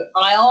so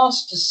I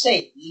asked to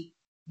see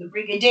the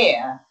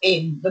brigadier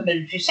in the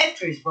military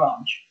secretary's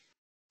branch.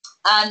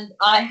 And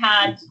I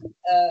had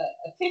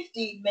a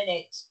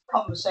 15-minute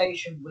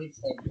conversation with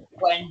him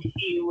when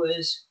he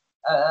was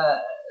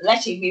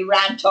letting me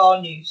rant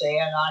on, you see.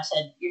 And I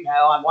said, you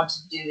know, I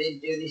wanted to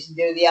do this and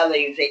do the other,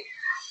 you see.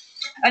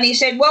 And he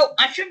said, "Well,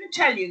 I shouldn't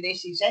tell you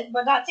this," he said,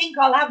 "but I think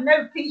I'll have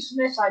no peace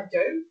unless I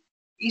do."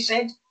 He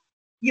said,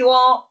 "You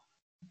are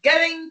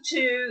going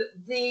to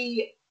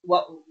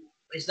what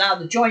is now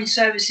the Joint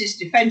Services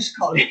Defence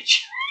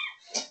College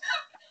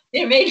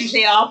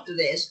immediately after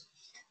this,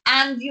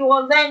 and you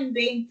are then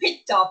being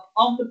picked up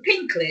on the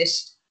pink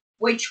list,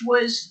 which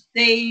was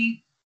the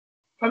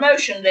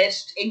promotion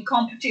list in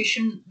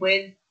competition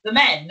with the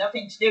men,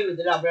 nothing to do with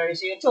the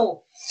WRC at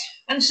all."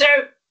 And so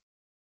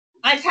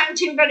I thanked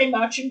him very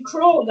much and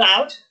crawled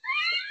out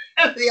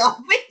of the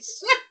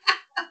office.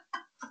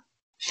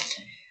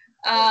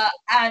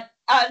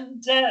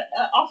 And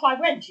off I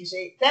went, you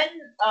see.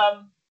 Then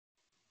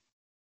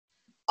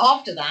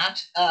after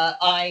that,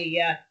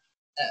 I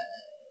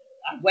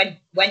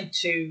went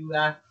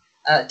to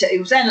it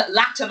was then at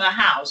Latimer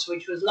House,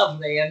 which was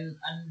lovely, and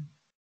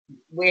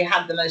we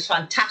had the most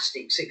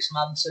fantastic 6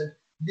 months of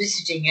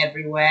visiting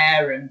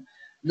everywhere and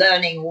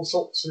learning all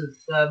sorts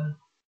of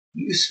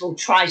useful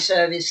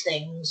tri-service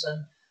things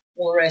and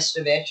all the rest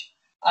of it.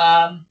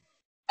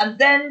 And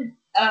then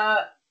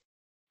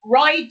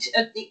right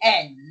at the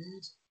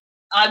end,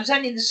 I was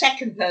only the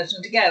second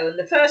person to go, and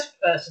the first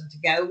person to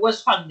go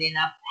was, funnily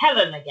enough,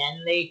 Helen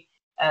again,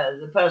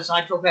 the person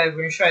I took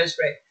over in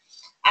Shrewsbury.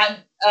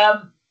 And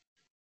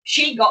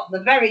she got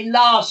the very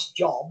last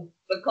job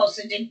because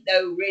they didn't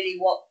know really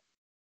what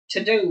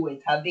to do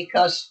with her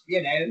because,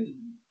 you know,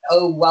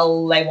 oh,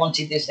 well, they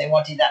wanted this, they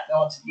wanted that, they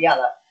wanted the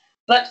other.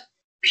 But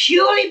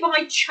purely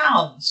by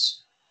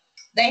chance,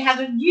 they had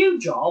a new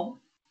job.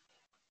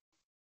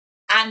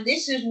 And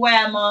this is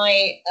where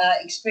my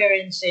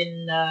experience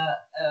in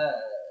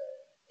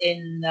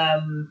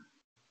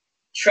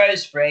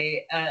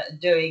Shrewsbury,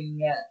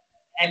 doing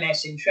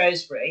MS in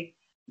Shrewsbury,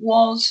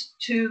 was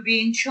to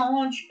be in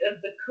charge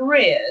of the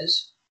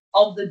careers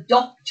of the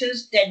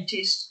doctors,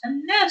 dentists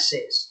and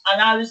nurses.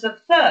 And I was the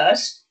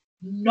first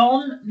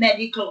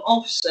non-medical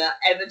officer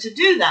ever to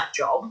do that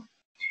job.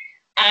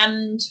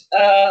 And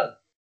that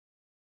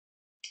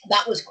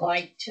was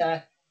quite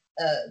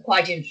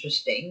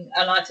interesting.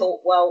 And I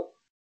thought, well,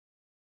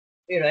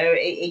 you know,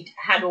 it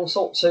had all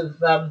sorts of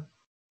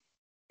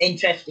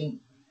interesting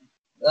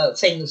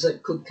things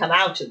that could come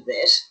out of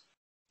this.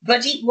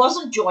 But it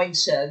wasn't joint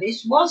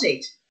service, was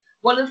it?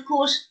 Well, of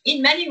course,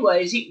 in many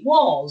ways it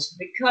was,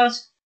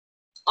 because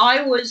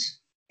I was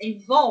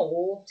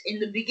involved in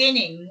the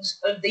beginnings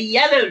of the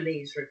Yellow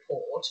Leaves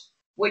report,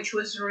 which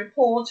was a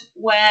report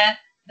where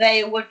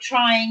they were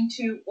trying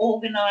to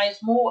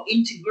organise more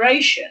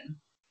integration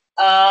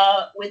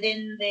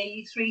within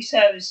the three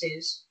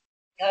services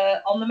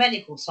on the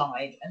medical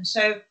side. And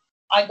so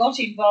I got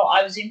involved,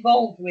 I was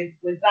involved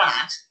with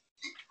that.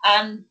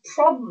 And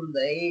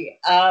probably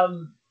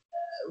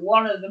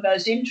one of the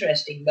most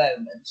interesting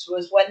moments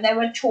was when they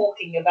were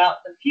talking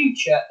about the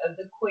future of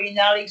the Queen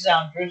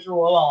Alexandra's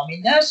Royal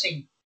Army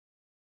Nursing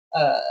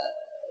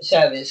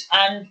Service.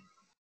 And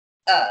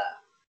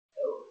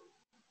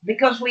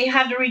because we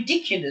had a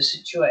ridiculous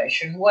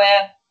situation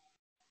where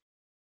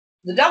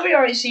the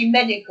WRAC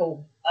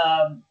medical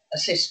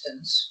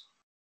assistants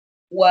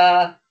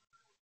were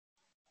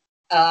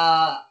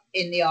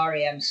in the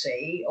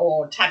RAMC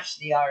or attached to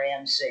the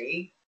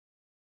RAMC.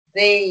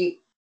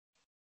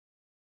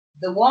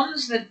 The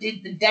ones that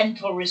did the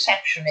dental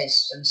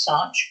receptionists and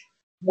such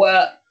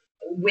were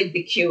with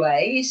the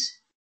QAs,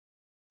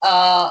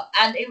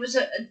 and it was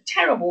a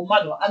terrible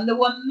muddle. And there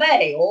were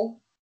male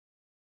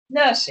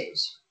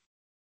nurses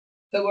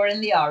who were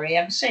in the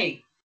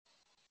RAMC.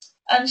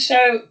 And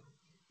so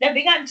they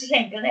began to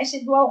think, and they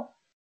said, well,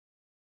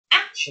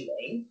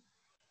 actually,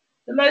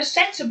 the most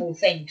sensible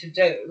thing to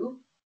do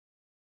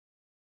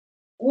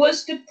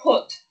was to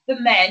put the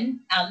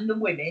men and the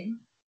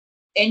women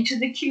into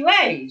the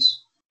QAs,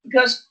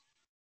 because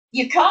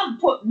you can't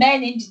put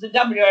men into the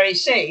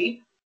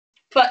WRAC,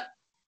 but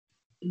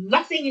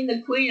nothing in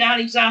the Queen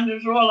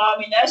Alexandra's Royal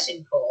Army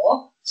Nursing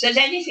Corps says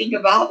anything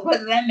about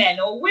whether they're men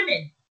or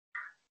women.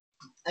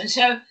 And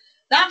so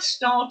that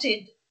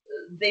started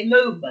the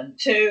movement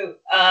to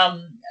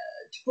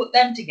put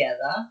them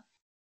together.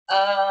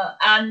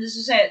 And as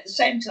I say, at the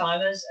same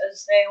time as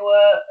they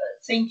were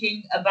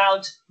thinking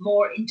about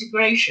more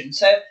integration.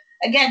 So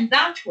again,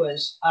 that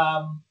was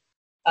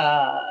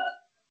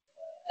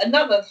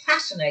another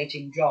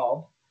fascinating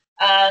job.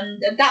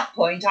 And at that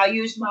point, I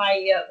used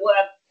my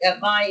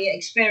my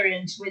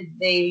experience with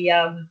the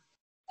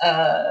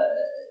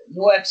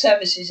work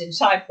services in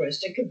Cyprus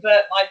to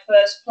convert my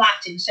first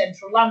flat in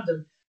central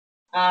London,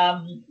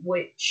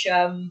 which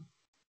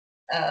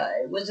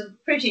was a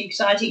pretty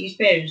exciting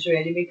experience,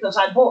 really, because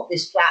I bought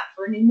this flat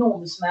for an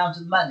enormous amount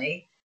of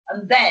money,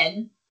 and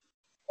then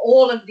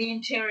all of the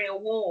interior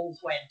walls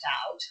went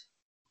out,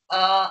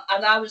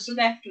 and I was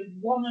left with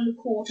 1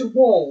 1/4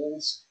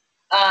 walls.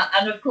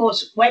 And of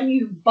course, when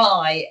you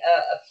buy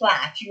a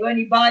flat, you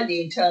only buy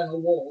the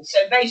internal walls.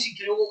 So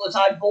basically, all that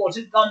I bought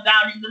had gone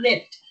down in the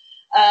lift.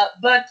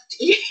 But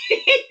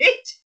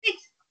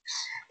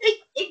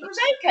it was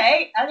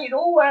okay, and it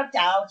all worked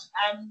out,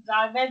 and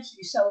I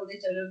eventually sold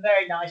it at a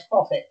very nice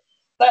profit.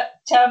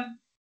 But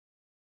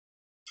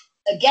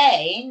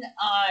again,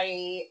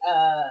 I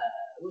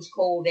was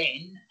called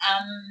in,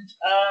 and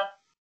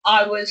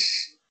I was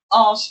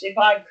asked if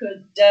I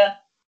could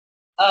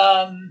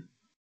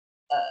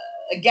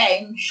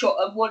again,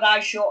 would I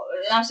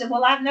shorten? And I said,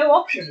 well, I have no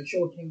option of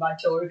shortening my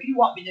tour. If you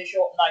want me to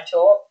shorten my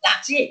tour,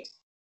 that's it.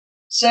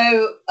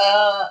 So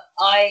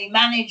I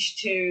managed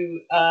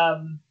to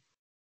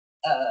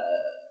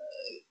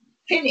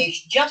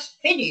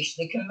finish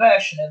the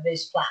conversion of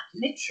this flat,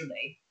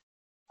 literally.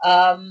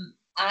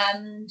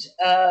 And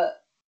the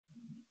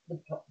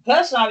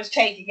person I was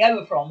taking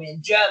over from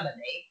in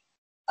Germany,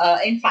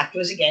 in fact,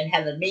 was again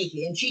Helen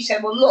Meatley, and she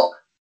said, well, look,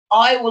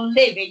 I will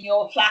live in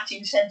your flat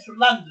in central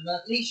London.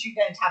 At least you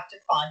don't have to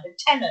find a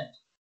tenant.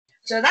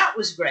 So that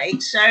was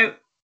great. So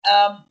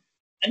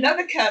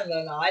another colonel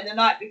and I, the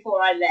night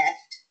before I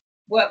left,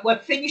 were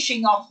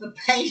finishing off the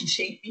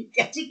painting and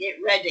getting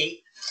it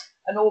ready.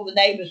 and all the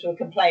neighbours were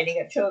complaining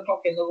at 2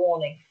 o'clock in the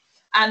morning.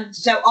 And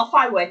so off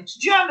I went to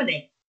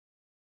Germany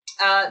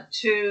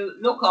to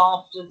look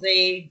after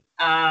the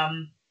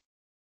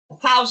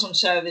 1,000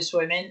 service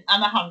women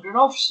and 100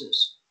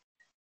 officers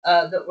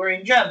that were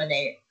in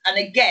Germany. And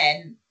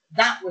again,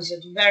 that was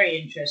at a very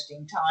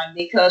interesting time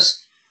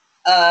because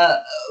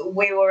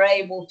we were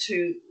able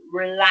to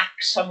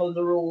relax some of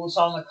the rules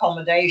on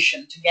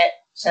accommodation to get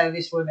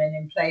service women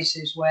in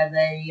places where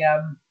they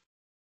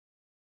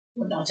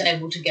were not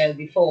able to go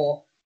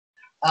before.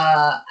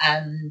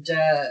 And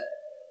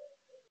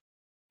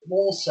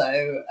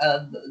also,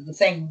 the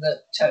thing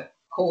that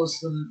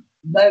caused them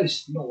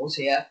most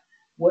nausea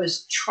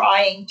was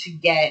trying to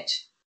get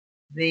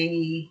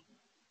the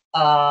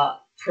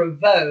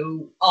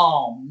Provost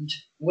armed,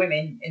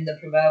 women in the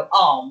Provost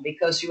armed,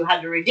 because you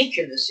had a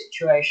ridiculous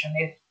situation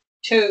if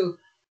two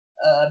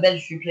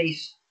military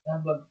police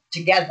were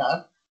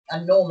together,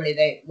 and normally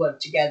they were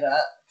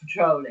together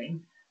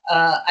patrolling,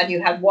 and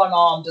you had one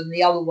armed and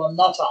the other one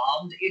not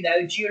armed, you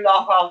know, do you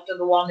laugh after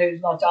the one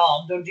who's not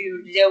armed, or do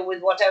you deal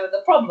with whatever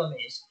the problem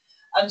is?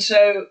 And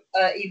so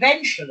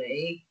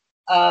eventually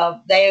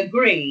they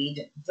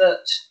agreed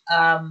that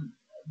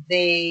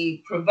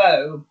the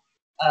Provost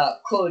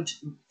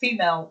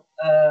female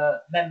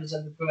members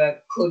of the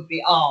Provost could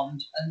be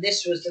armed, and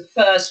this was the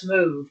first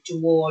move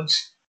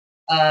towards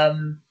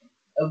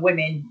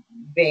women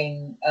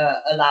being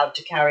allowed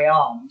to carry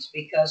arms,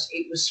 because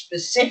it was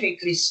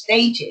specifically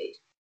stated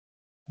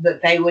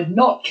that they would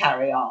not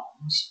carry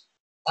arms.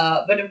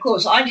 But of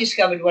course, I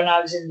discovered when I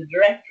was in the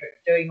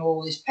directorate doing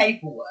all this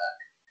paperwork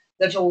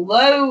that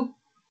although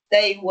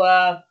they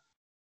were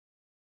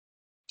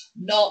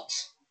not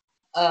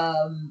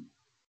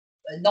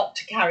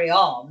to carry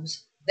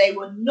arms, they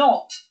were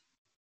not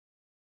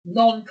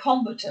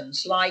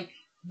non-combatants like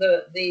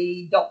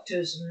the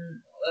doctors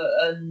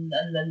and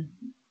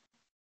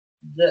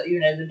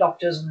the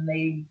doctors and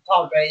the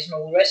padres and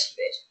all the rest of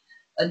it.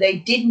 And they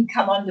didn't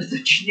come under the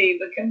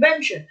Geneva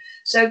Convention.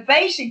 So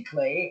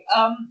basically,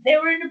 they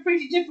were in a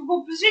pretty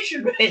difficult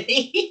position,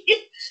 really.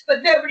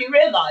 But nobody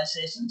realised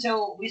this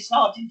until we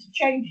started to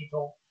change it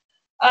all.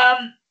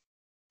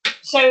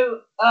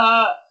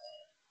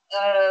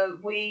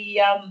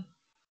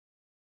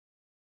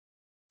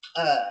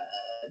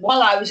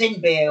 While I was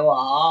in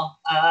BOR,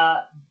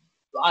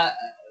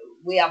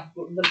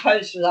 the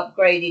post was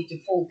upgraded to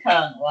full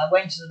colonel. I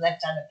went to the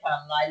lieutenant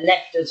colonel. I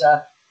left as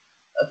a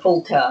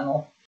full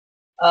colonel,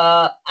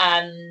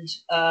 and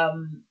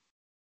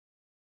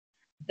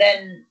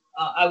then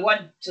I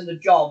went to the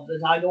job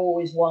that I'd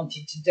always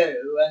wanted to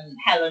do, and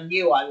Helen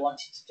knew I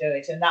wanted to do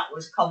it, and that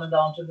was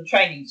commandant of the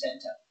training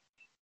centre.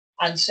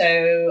 And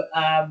so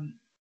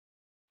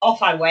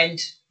off I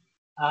went,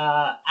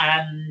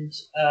 and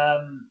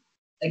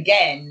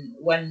again,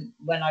 when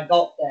I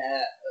got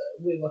there,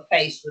 we were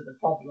faced with the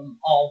problem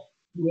of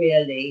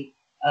really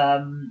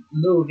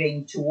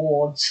moving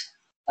towards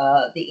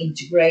the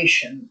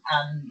integration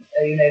and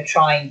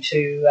trying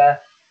to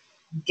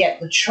get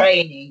the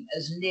training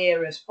as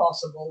near as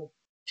possible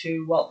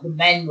to what the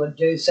men would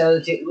do, so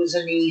that it was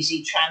an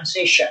easy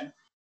transition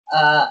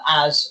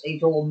as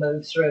it all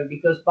moved through.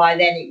 Because by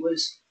then it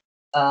was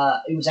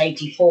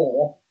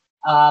 84,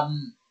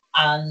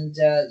 and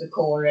the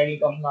Corps only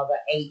got another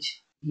 8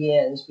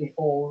 years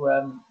before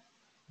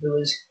there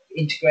was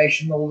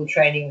integration. All the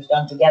training was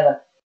done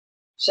together.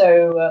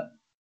 So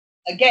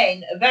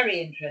again, a very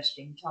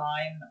interesting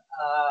time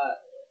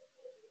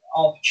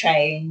of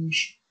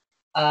change.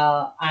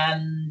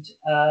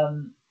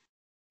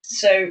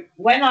 So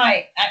when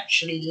I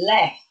actually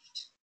left,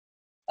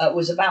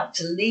 was about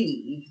to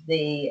leave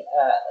the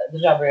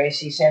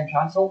WAC Centre,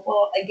 I thought,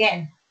 well,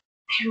 again,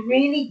 I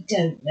really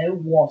don't know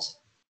what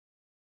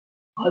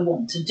I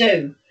want to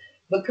do,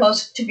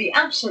 because to be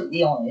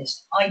absolutely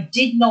honest, I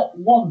did not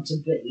want to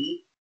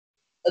be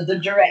the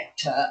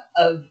director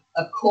of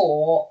a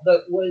corps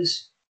that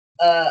was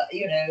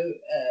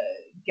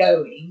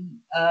going.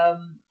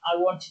 I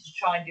wanted to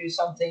try and do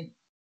something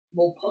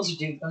more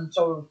positive and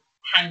sort of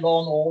hang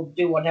on or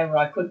do whatever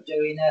I could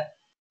do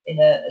in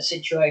a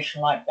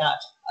situation like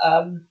that.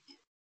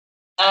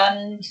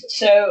 And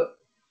so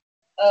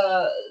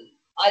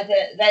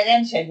they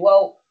then said,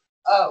 well,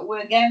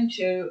 we're going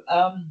to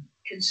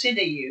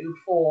consider you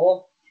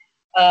for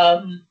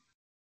a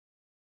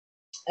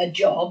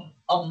job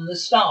on the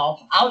staff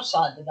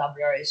outside the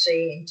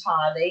WRAC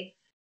entirely.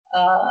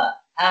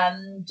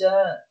 And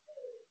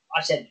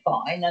I said,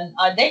 fine. And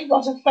I then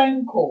got a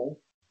phone call,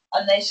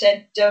 and they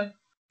said,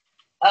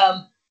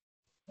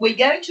 we're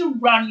going to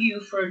run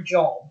you for a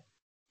job.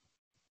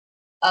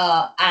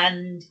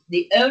 And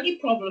the only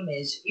problem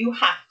is you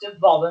have to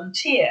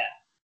volunteer.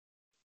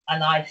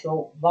 And I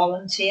thought,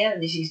 volunteer?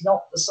 This is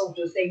not the sort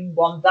of thing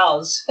one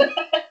does,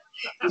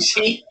 you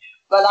see.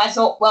 But I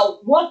thought,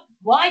 well,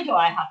 why do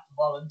I have to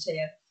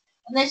volunteer?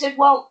 And they said,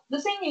 well,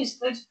 the thing is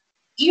that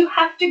you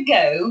have to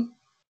go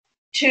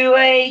to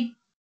a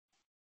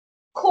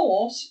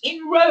course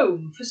in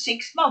Rome for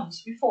 6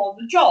 months before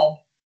the job.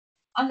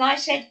 And I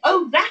said,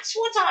 oh, that's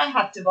what I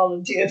have to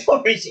volunteer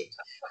for, is it?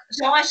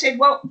 So I said,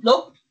 well,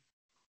 look,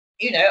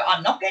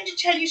 I'm not going to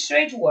tell you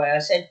straight away. I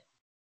said,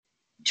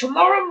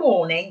 tomorrow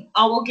morning,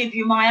 I will give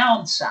you my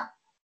answer.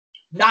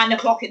 9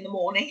 o'clock in the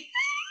morning,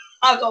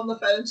 I was on the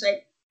phone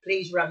saying,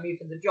 please run me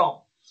for the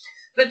job.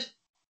 But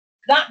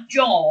that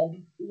job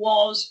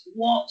was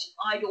what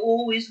I'd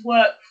always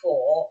worked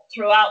for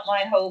throughout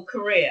my whole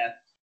career.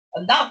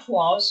 And that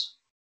was,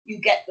 you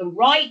get the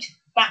right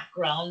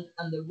background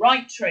and the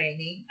right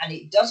training, and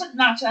it doesn't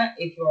matter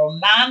if you're a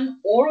man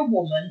or a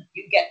woman,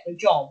 you get the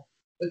job.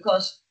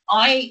 Because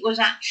I was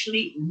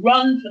actually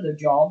run for the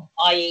job,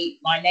 i.e.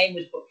 my name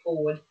was put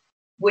forward,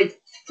 with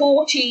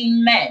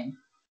 14 men.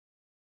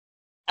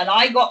 And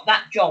I got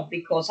that job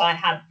because I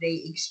had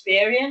the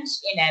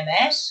experience in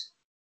MS,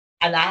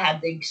 and I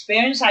had the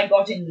experience I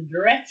got in the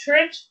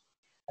directorate,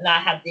 and I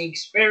had the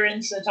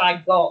experience that I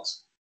got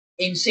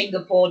in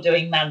Singapore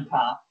doing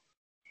manpower.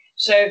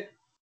 So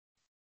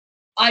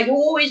I'd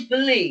always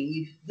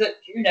believed that,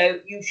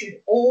 you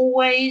should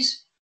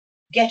always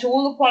get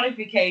all the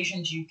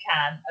qualifications you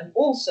can, and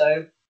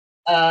also,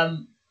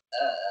 the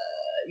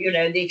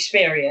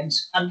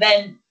experience, and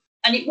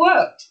it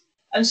worked.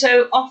 And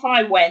so off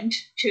I went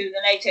to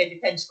the NATO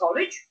Defence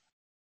College,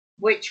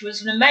 which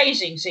was an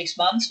amazing 6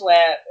 months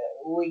where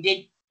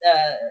we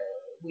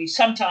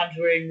sometimes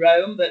were in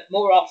Rome, but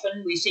more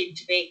often we seemed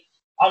to be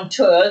on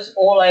tours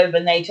all over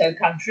NATO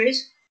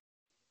countries.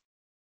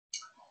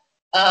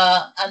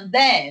 And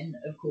then,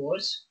 of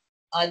course,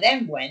 I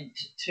then went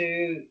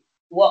to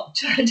what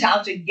turned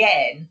out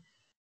again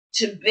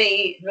to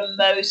be the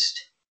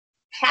most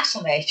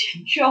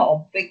fascinating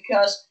job,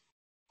 because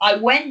I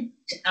went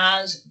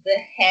as the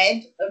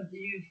head of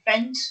the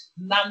Defence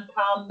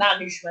Manpower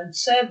Management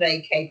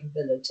Survey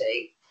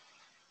capability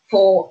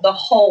for the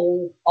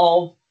whole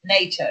of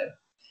NATO.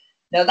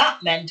 Now,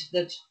 that meant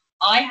that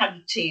I had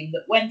a team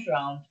that went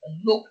around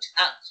and looked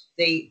at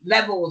the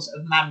levels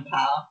of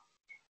manpower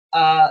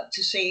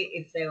to see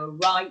if they were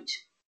right.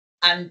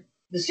 And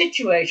the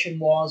situation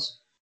was,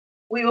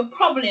 we were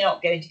probably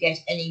not going to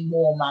get any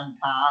more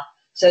manpower,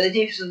 so that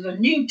if it was a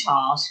new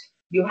task,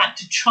 you had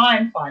to try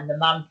and find the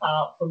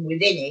manpower from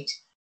within it,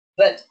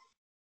 but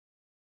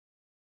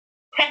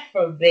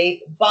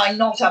preferably by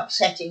not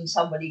upsetting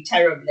somebody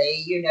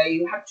terribly.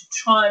 You have to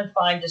try and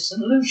find a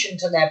solution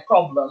to their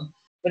problem,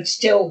 but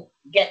still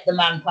get the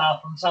manpower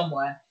from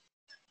somewhere.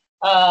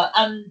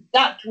 And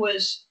that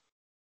was,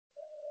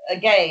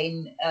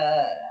 again,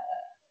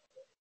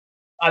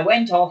 I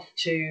went off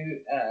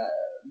to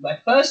my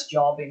first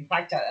job, in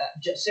fact,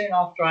 just soon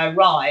after I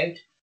arrived,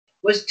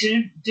 was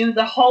to do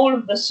the whole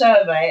of the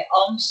survey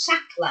on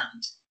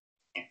Sackland.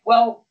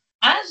 Well,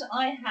 as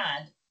I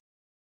had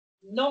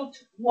not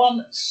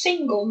one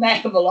single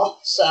naval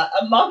officer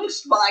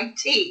amongst my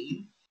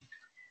team,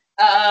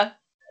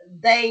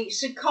 they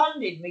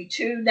seconded me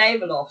two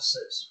naval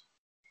officers,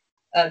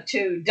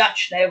 two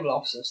Dutch naval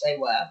officers they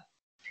were,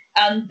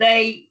 and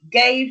they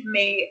gave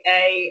me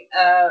a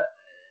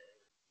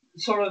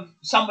sort of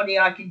somebody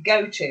I could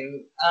go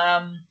to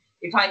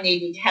if I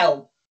needed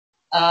help,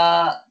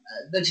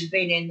 that had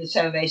been in the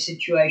survey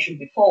situation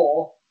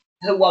before,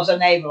 who was a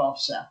naval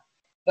officer,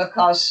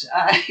 because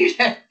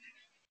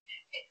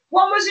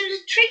one was in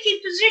a tricky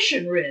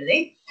position,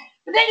 really.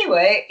 But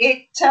anyway,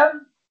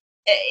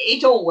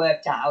 it all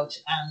worked out,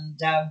 and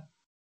I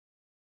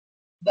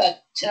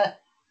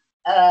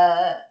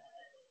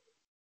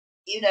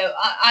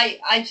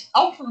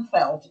often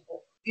felt,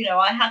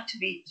 I had to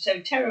be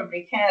so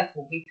terribly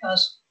careful,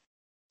 because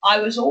I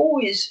was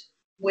always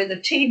with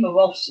a team of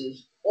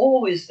officers.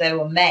 Always there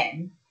were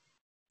men,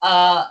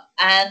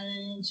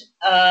 and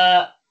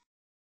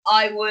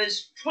I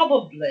was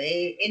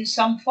probably in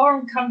some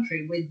foreign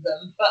country with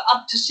them for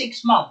up to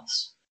 6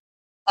 months,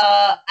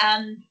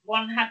 and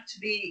one had to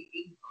be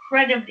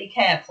incredibly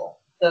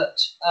careful that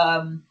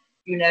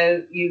you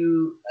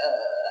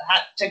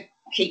had to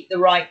keep the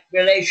right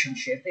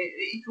relationship.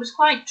 It was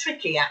quite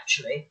tricky,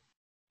 actually,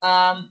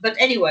 but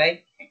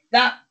anyway,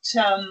 that.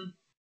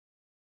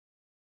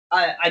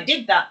 I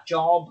did that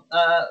job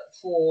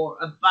for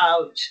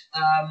about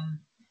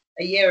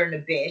a year and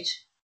a bit.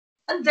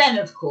 And then,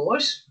 of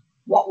course,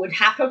 what would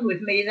happen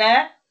with me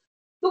there?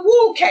 The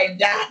wall came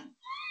down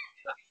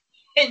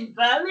in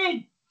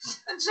Berlin.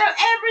 And so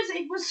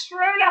everything was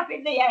thrown up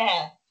in the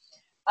air.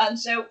 And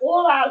so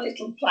all our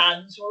little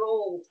plans were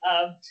all...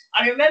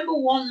 I remember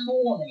one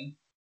morning,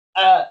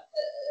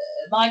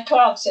 my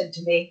clerk said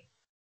to me,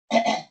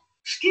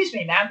 excuse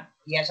me, ma'am.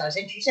 Yes, I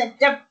said. She said,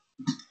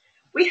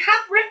 we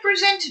have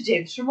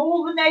representatives from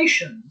all the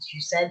nations, she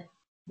said,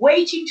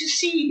 waiting to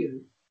see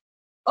you.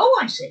 Oh,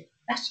 I said,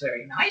 that's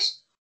very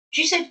nice.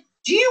 She said,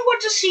 do you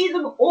want to see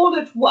them all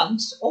at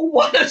once or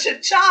one at a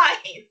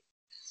time?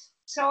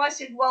 So I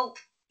said, well,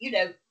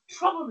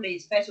 probably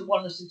it's better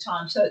one at a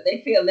time, so that they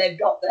feel they've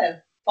got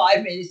their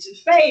 5 minutes of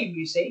fame,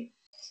 you see.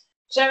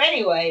 So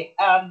anyway,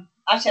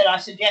 I said, I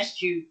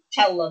suggest you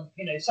tell them,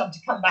 some to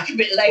come back a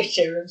bit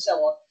later and so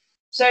on.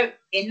 So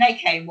in they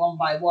came one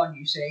by one,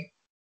 you see.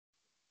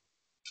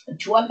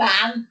 To a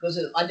man, because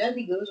I don't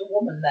think there was a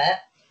woman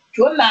there,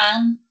 to a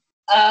man,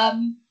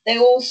 they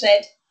all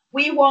said,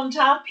 we want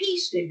our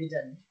peace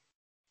dividend.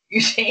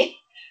 you see,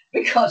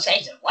 because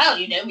they said, well,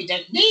 we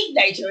don't need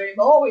NATO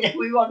anymore.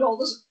 We want all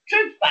the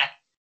troops back.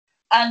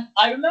 And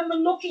I remember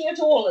looking at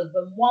all of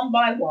them one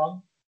by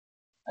one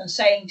and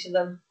saying to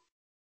them,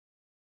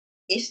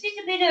 isn't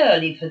it a bit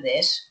early for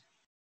this?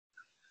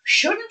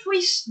 Shouldn't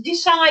we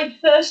decide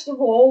first of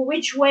all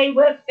which way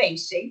we're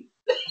facing?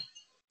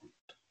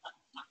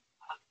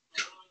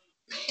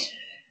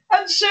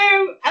 And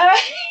so,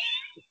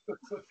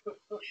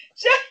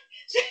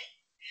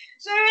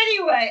 so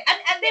anyway,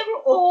 and they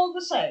were all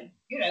the same.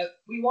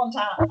 We want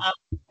our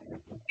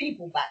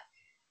people back.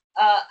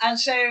 And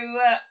so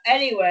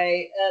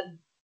anyway,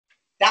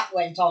 that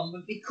went on.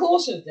 But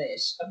because of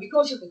this, and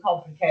because of the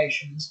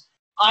complications,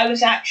 I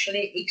was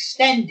actually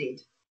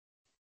extended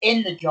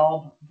in the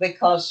job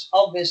because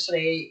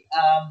obviously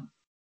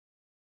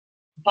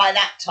by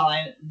that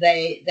time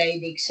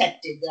they'd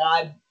accepted that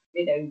I'd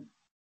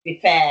be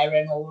fair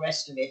and all the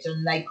rest of it,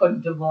 and they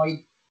couldn't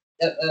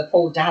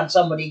afford to have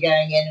somebody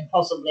going in and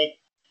possibly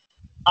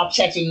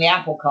upsetting the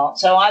apple cart.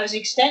 So I was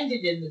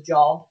extended in the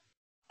job,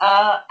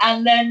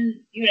 and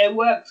then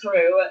worked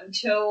through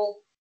until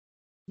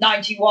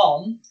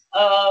 91,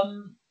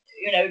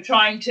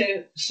 trying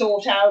to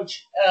sort out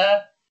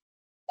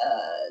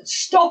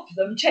stop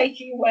them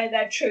taking away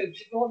their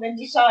troops before then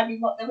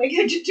deciding what they were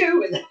going to do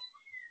with them.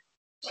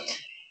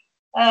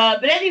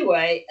 But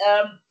anyway,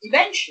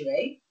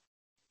 eventually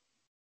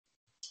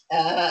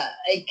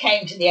it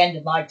came to the end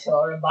of my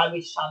tour, and by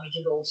which time it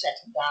had all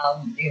settled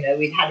down.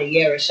 We'd had a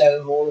year or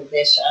so of all of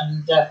this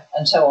and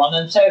so on.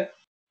 And so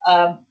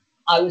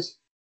I was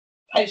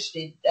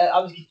posted. I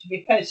was to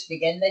be posted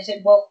again. They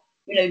said, well,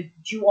 do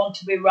you want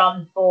to be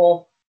run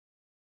for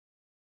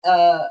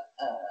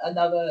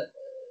another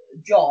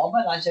job?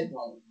 And I said,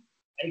 well,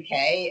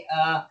 okay.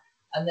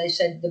 And they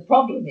said, the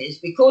problem is,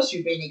 because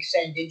you've been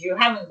extended, you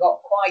haven't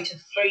got quite a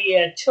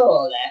 3-year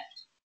tour left.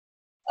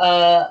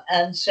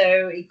 And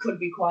so it could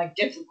be quite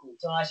difficult.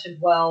 And I said,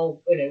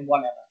 well,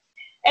 whatever.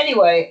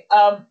 Anyway,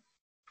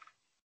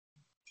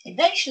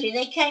 eventually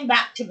they came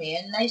back to me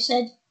and they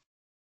said,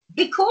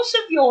 because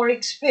of your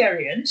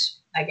experience,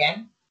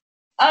 again,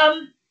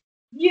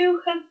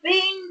 you have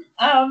been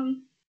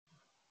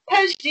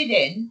posted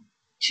in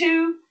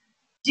to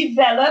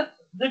develop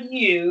the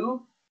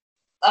new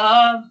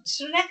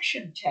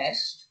selection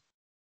test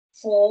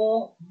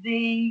for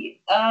the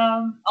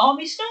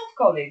Army Staff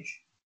College.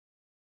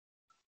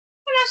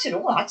 And I said,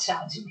 oh, that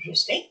sounds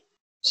interesting.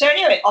 So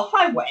anyway, off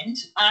I went,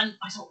 and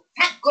I thought,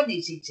 thank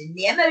goodness it's in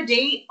the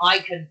MOD. I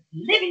can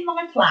live in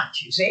my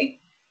flat, you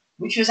see,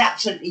 which was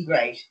absolutely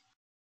great.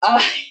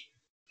 The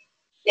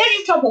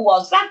only trouble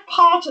was that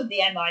part of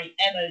the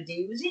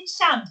MOD was in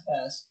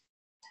Sandhurst.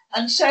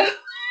 And so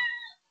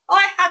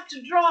I had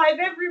to drive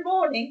every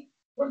morning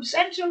from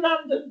central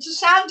London to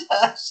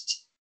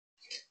Sandhurst.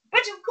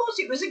 But of course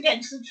it was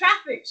against the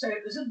traffic, so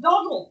it was a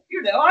doddle.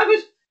 I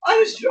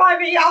was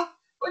driving up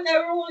when they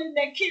were all in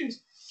their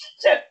queues.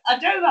 So I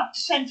drove up to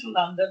central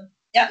London.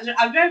 Yeah,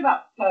 I drove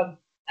up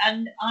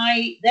and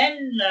I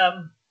then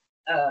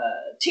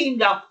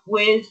teamed up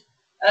with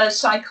a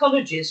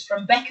psychologist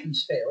from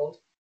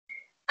Beaconsfield,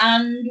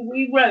 and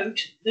we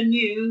wrote the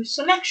new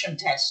selection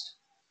test,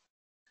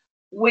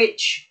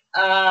 which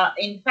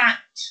in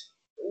fact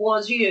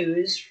was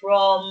used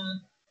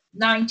from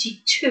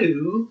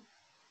 92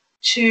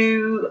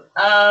 to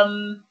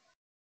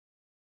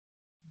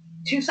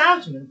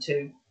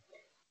 2002.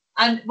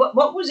 And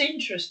what was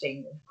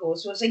interesting, of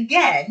course, was,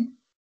 again,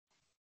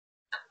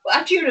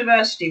 at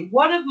university,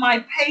 one of my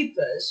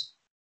papers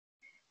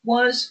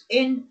was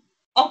in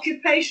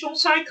occupational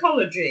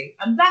psychology,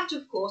 and that,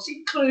 of course,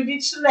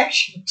 included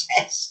selection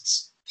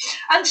tests.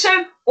 And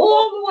so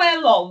all the way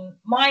along,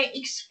 my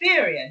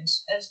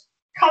experience has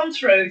come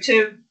through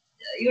to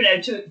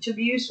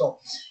be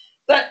useful.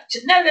 But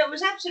no, that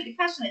was absolutely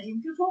fascinating,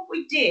 because what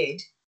we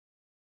did,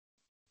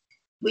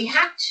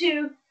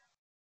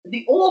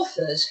 the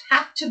authors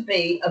had to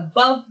be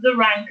above the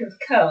rank of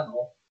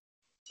colonel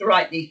to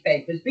write these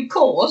papers,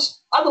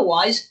 because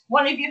otherwise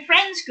one of your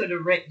friends could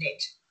have written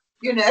it,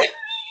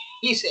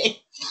 you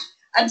see.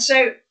 And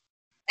so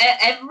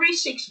every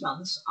 6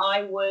 months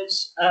I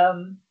was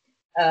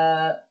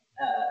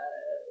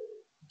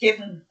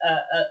given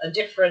a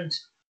different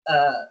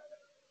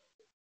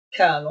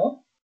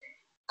colonel,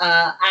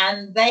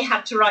 and they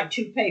had to write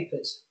 2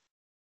 papers.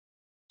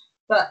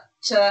 But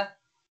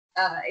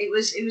it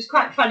was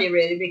quite funny,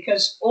 really,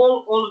 because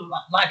all of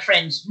my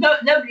friends,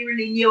 nobody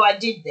really knew I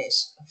did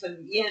this for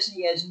years and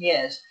years and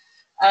years.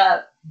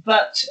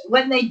 But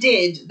when they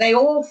did, they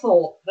all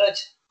thought that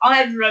I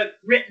had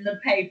written a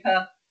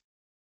paper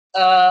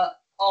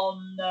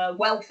on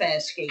welfare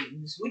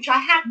schemes, which I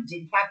hadn't.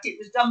 In fact, it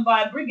was done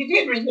by a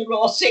brigadier in the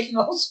Raw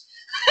Signals.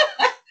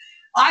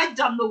 I'd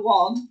done the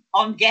one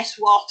on, guess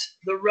what,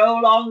 the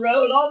roll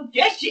on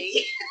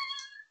Jessie,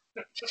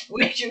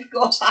 which of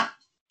course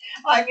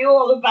I knew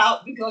all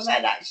about because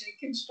I'd actually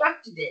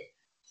constructed it.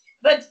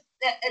 But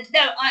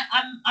no,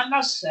 I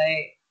must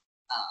say,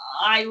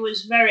 I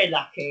was very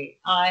lucky.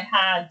 I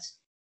had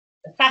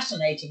a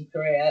fascinating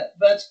career,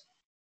 but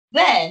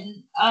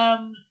then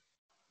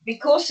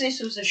because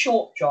this was a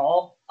short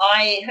job,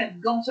 I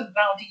had got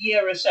about a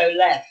year or so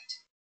left.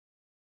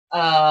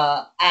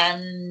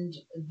 And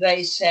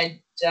they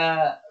said,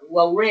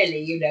 well,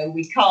 really, you know,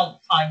 we can't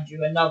find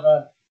you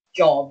another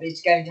job.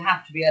 It's going to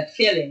have to be a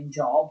fill-in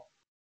job.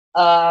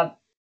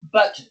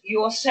 But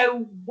you're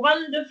so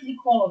wonderfully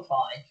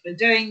qualified for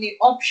doing the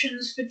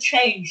options for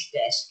change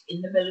desk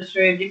in the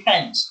Ministry of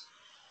Defence.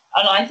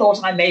 And I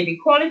thought, I may be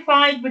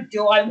qualified, but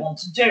do I want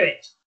to do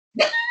it?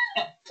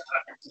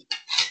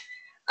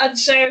 And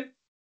so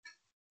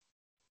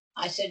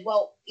I said,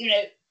 well, you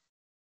know,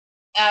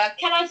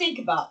 can I think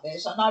about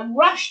this? And I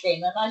rushed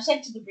in and I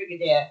said to the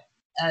brigadier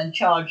in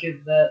charge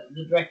of the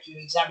Director of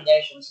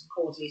Examinations and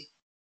Courses,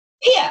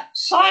 here,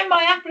 sign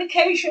my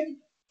application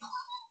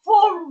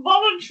for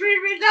voluntary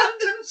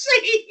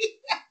redundancy.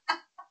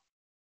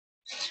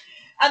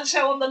 And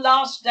so on the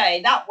last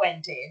day, that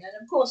went in.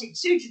 And of course, it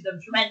suited them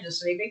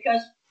tremendously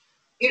because,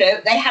 you know,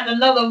 they had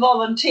another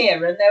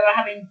volunteer and they were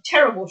having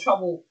terrible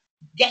trouble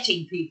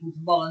getting people to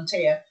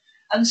volunteer.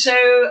 And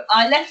so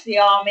I left the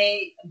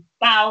army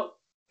about,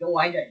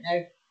 I don't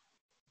know,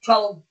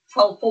 12,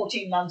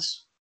 14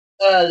 months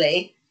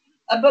early,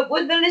 but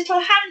with a little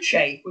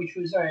handshake, which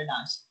was very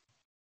nice.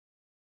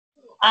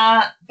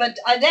 But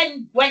I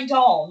then went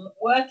on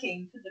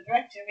working for the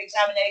Director of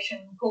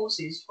Examination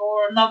Courses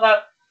for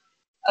another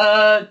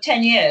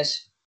 10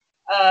 years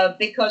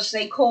because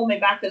they called me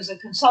back as a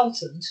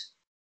consultant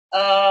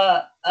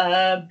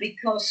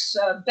because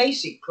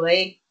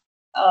basically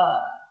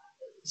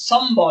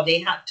somebody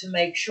had to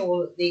make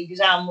sure that the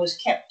exam was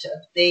kept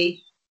at the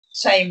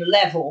same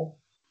level.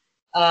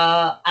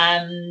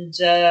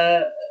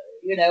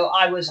 You know,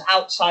 I was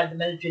outside the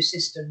military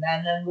system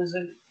then and was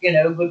a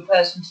good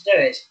person to do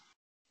it.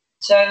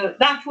 So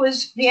that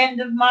was the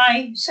end of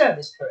my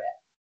service career.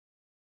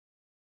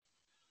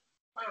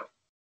 Wow.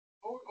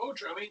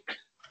 Audrey, I mean,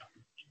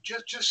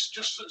 just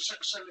so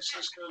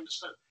listeners can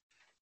understand,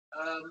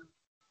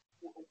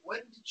 when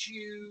did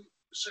you,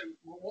 so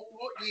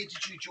what year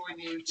did you join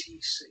the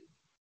OTC?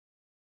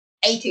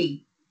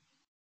 18.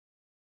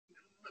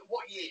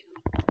 What year?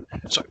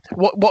 Sorry,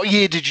 what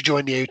year did you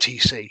join the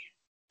OTC?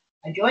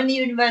 I joined the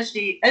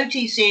university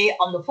OTC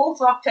on the 4th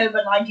of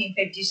October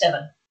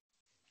 1957.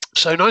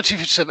 So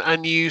 1957,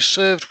 and you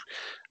served,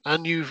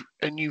 and you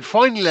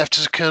finally left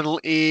as a colonel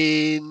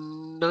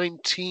in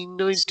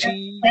 1990.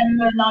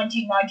 September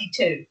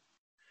 1992.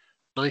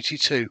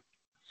 92.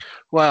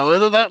 Wow,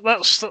 and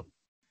that's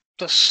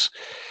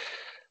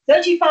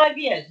 35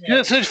 years. Nearly.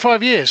 Yeah,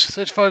 35 years.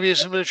 35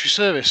 years of military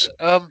service,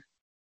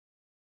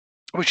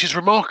 which is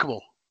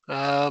remarkable,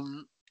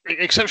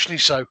 exceptionally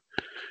so.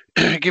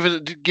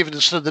 given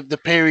sort of the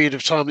period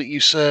of time that you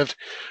served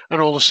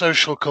and all the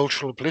social,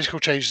 cultural, and political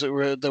changes that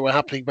were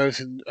happening both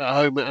at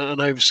home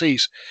and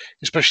overseas,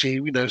 especially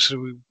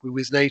sort of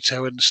with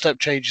NATO and step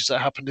changes that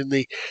happened in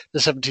the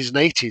 70s and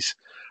 80s,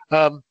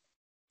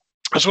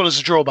 as well as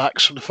the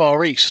drawbacks from the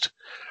Far East.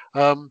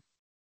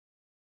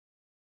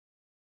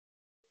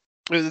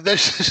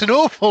 There's an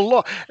awful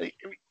lot,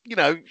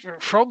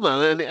 from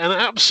that, and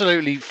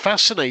absolutely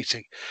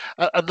fascinating.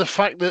 And the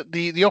fact that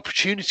the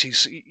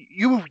opportunities,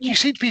 you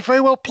seem to be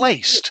very well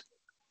placed.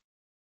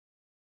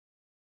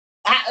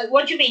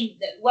 What do you mean?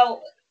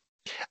 Well,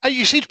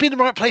 you seem to be in the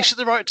right place at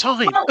the right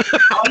time. Well,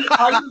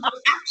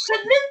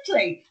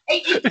 absolutely.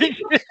 When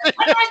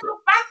I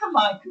look back on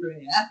my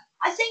career,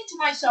 I think to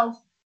myself,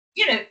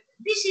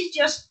 this is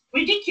just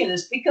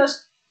ridiculous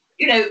because,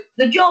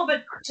 the job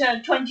at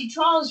 20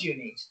 Trials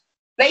Unit,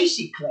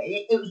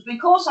 basically, it was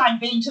because I'd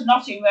been to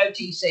Nottingham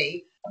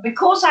OTC, and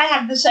because I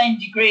had the same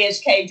degree as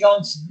Kay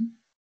Johnson,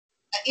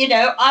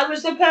 I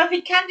was the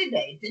perfect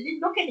candidate. It didn't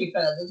look any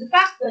further. The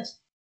fact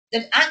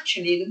that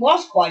actually there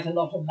was quite a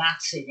lot of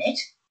maths in it,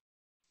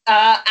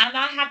 and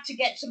I had to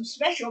get some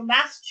special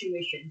maths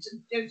tuition to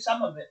do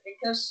some of it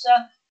because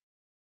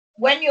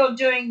when you're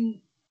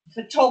doing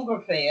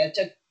photography at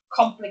a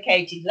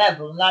complicated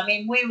level, and I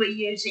mean, we were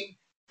using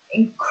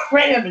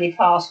incredibly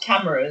fast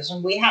cameras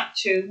and we had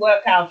to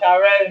work out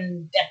our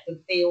own depth of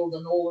field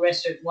and all the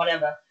rest of it,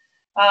 whatever.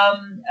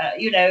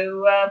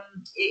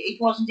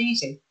 It wasn't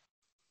easy.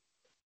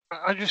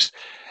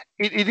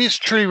 It is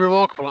truly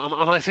remarkable,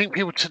 and I think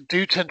people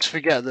do tend to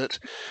forget that,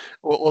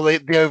 or they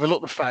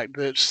overlook the fact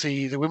that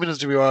the women of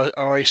the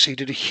WRAC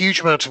did a huge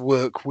amount of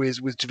work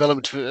with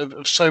development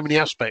of so many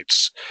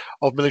aspects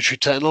of military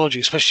technology,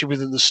 especially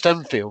within the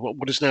STEM field,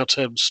 what is now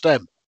termed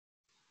STEM.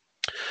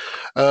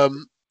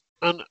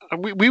 And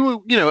we were,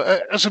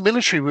 as a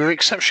military, we were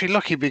exceptionally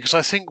lucky because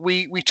I think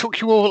we took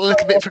you all a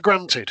little bit for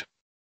granted.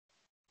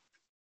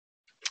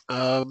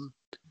 And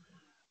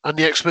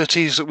the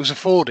expertise that was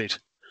afforded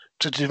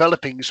to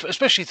developing,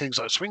 especially things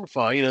like swing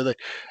fire,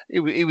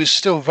 it was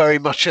still very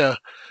much a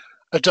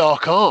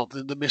dark art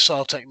than the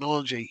missile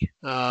technology.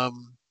 I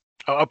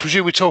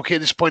presume we're talking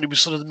at this point, it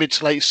was sort of the mid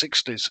to late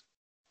 60s.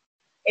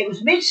 It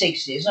was mid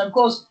 60s, and of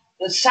course,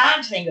 the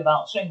sad thing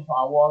about swing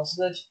fire was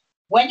that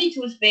when it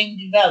was being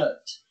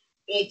developed,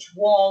 it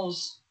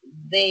was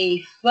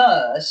the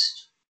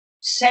first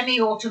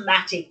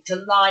semi-automatic to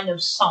line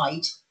of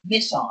sight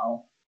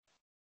missile.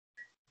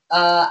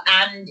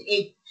 and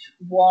it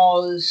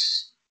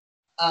was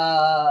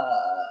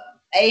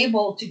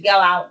able to go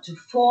out to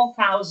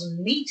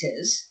 4,000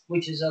 meters,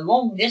 which is a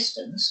long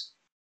distance,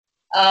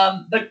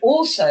 but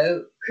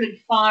also could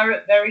fire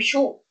at very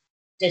short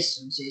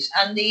distances.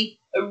 And the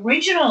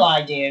original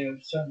idea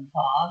of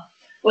Swingfire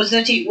was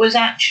that it was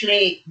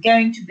actually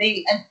going to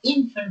be an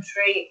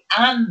infantry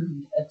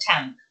and a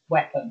tank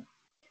weapon.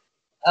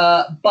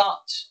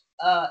 But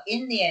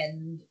in the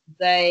end,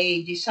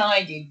 they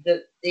decided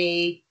that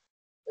the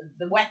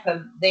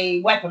weapon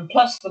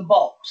plus the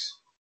box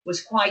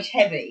was quite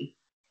heavy,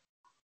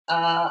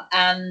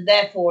 and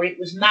therefore it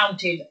was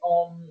mounted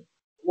on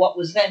what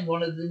was then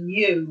one of the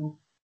new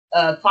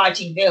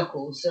fighting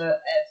vehicles,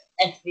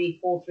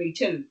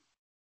 FV432.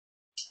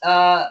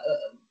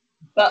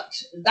 But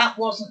that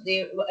wasn't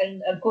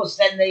and of course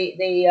then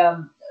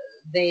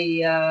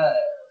the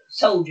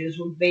soldiers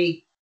would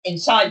be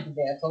inside the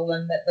vehicle,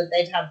 but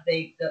they'd have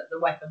the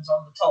weapons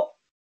on the top.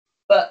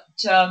 But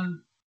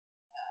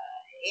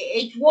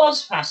it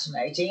was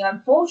fascinating.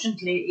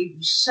 Unfortunately, it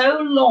was so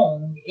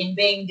long in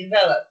being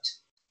developed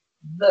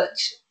that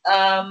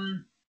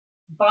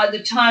by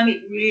the time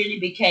it really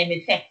became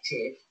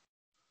effective,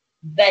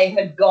 they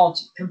had got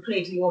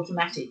completely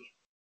automatic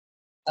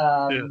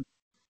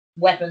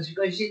weapons.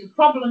 Because you see, the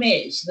problem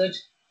is that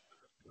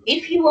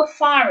if you were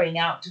firing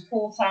out to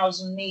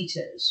 4,000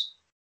 meters,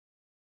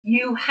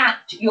 your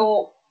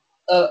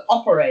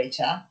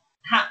operator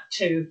had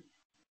to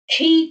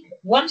keep,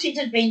 once it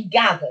had been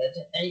gathered,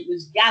 and it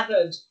was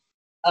gathered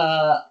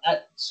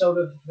at sort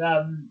of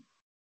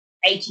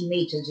 80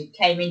 meters, it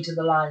came into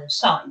the line of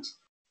sight,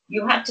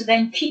 you had to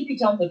then keep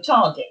it on the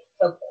target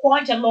for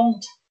quite a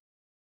long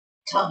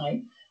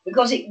time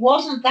because it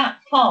wasn't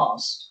that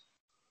fast.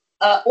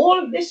 All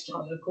of this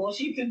time, of course,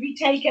 you could be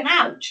taken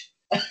out.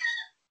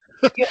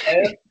 You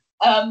know,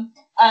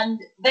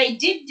 and they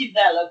did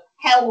develop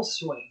Hell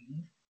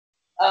Swing,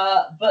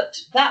 but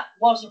that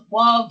wasn't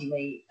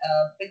wildly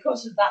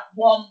because of that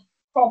one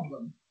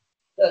problem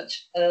that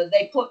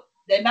they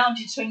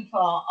mounted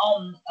Swingfire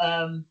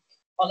on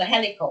a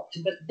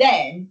helicopter, but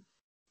then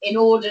in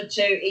order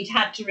to, it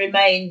had to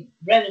remain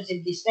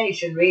relatively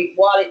stationary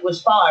while it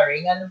was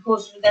firing, and of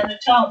course within the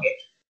target.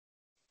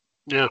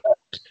 Yeah.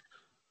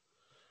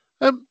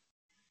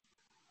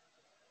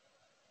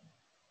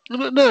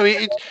 No,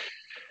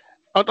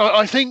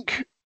 I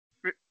think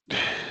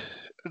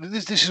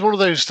this is one of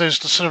those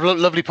sort of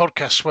lovely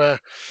podcasts where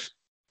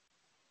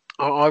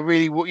I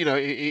really would, you know,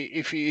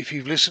 if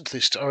you've listened to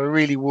this, I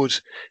really would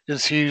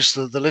enthuse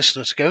the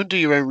listener to go and do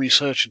your own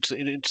research into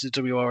the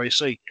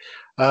WRAC,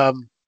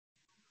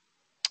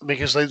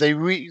 because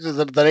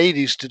the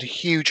ladies did a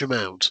huge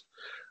amount,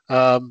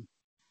 and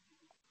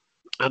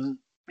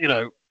you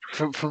know,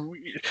 from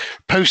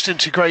post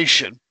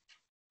integration.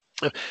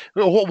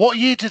 What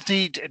year did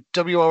the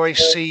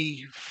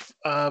WRAC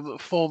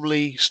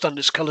formally stand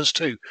its colours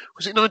to?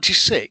 Was it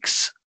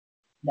 96?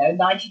 No,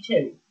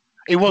 92.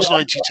 It was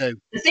 92.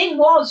 The thing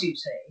was, you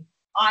see,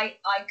 I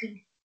can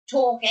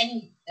call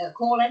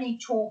any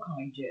talk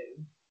I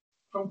do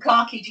from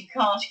khaki to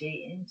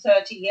khaki in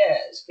 30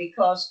 years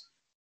because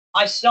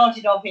I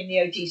started off in the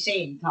OTC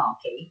in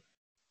khaki,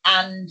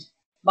 and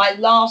my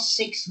last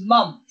 6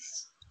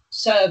 months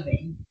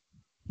serving,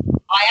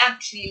 I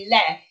actually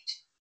left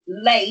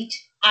late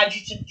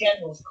Adjutant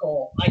General's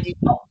Corps. I did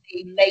not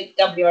leave late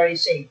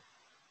WRAC.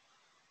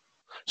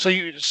 So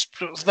that's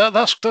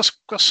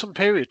some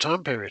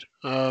time period.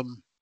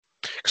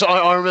 Because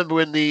I remember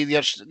when the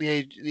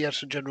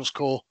Adjutant General's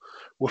Corps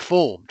were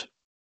formed.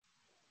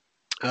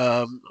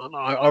 And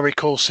I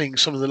recall seeing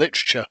some of the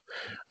literature,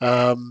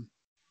 and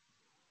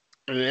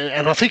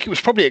I think it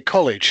was probably at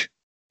college,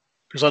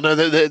 because I know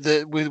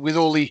that with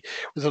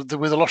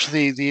a lot of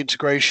the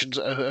integrations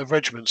of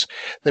regiments,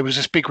 there was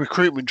this big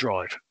recruitment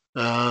drive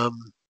that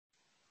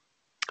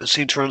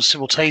seemed to run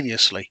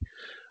simultaneously.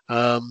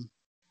 And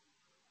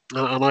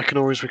I can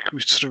always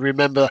sort of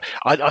remember.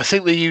 I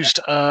think they used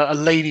a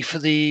lady for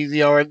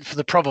the RM for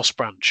the provost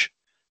branch,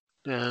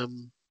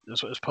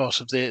 as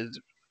part of the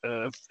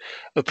of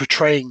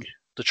portraying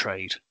the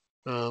trade.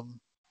 I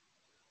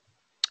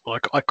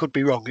could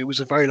be wrong. It was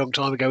a very long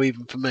time ago,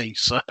 even for me.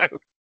 So,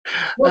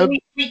 well,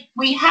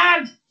 we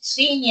had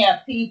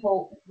senior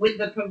people with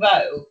the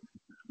Provo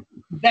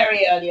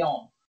very early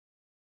on,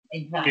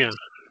 in fact. Yeah.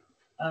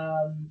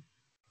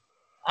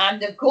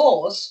 And of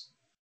course,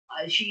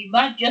 she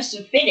might just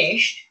have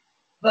finished,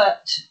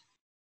 but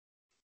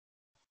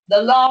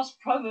the last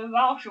Provost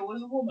Marshal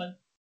was a woman.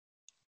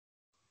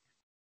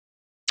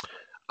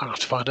 I'll have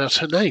to find out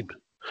her name,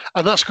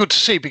 and that's good to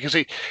see because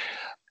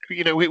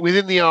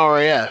within the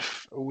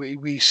RAF,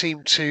 we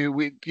seem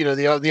to,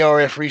 the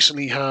RAF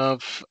recently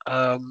have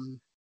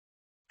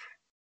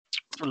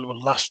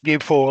year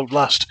before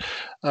last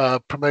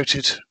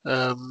promoted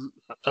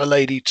a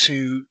lady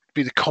to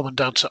be the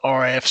commandant at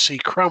RAFC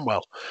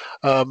Cranwell.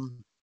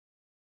 I'm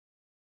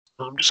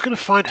just going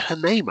to find her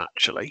name,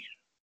 actually.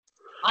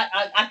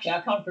 I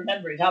can't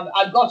remember it.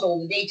 I've got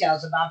all the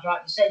details about her. I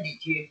can send it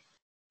to you.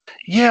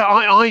 Yeah,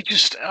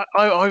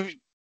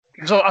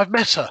 because I've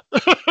met her,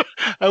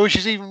 which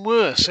is even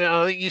worse.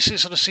 I think you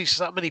sort of see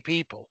that many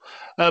people.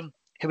 Here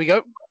we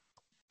go.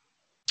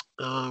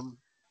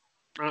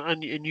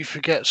 And you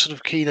forget sort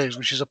of key names,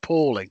 which is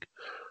appalling.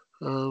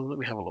 Let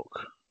me have a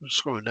look. I'm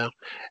scrolling down.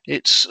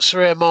 It's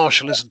Saraya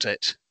Marshall, isn't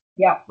it?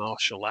 Yeah.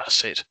 Marshall,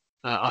 that's it.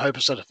 I hope I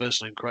said her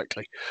first name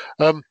correctly.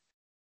 And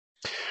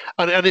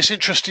it's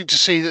interesting to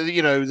see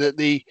that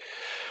that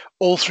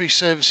all three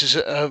services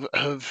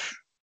have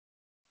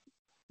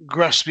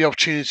grasped the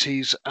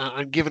opportunities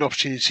and given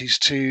opportunities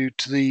to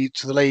the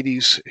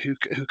ladies who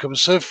come and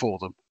serve for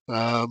them.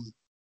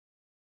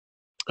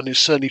 And it's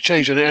certainly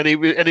changed, and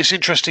it's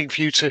interesting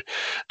for you to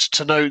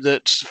note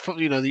that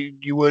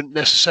you weren't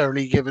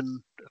necessarily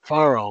given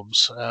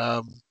firearms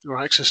or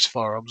access to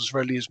firearms as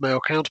readily as male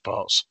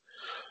counterparts.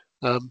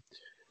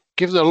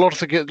 Given that a lot of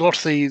the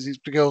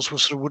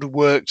girls would have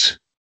worked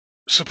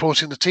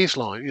supporting the teeth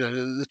line,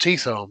 the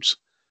teeth arms.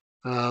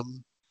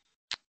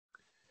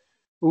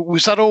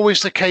 Was that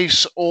always the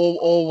case,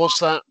 or was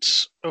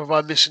that, or have I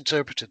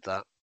misinterpreted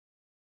that?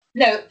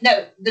 No.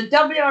 The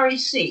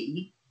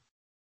WREC,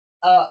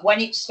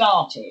 when it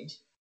started,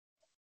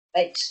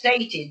 it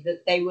stated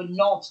that they would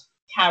not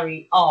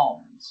carry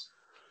arms,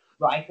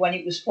 right, when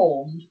it was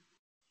formed.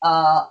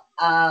 But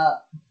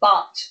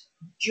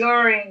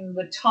during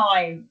the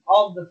time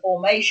of the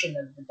formation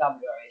of the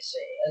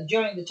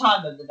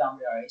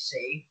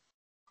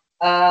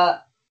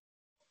WREC,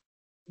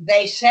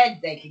 they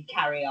said they could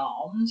carry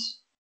arms,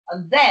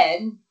 and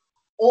then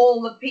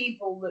all the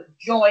people that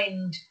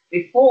joined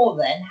before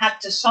then had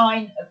to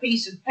sign a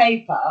piece of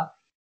paper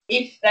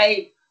if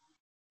they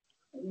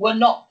were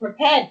not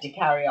prepared to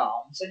carry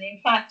arms. And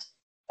in fact,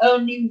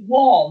 only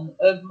one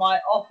of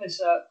my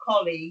officer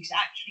colleagues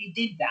actually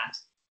did that.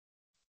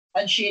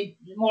 And she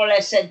more or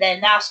less said they're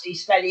nasty,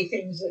 smelly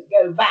things that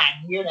go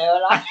bang,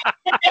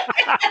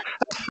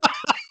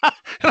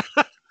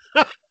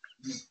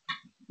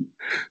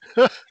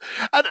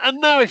 And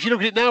now, if you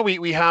look at it now,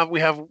 we have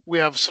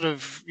sort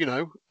of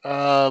young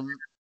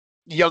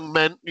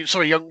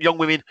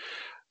women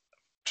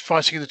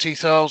fighting in the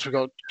teeth arms. We've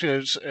got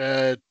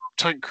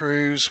tank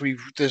crews.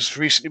 There's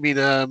recently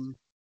been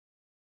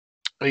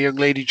a young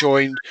lady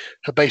joined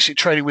her basic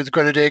training with the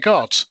Grenadier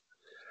Guards.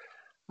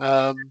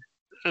 And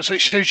so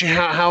it shows you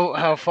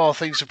how far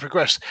things have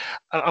progressed.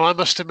 And I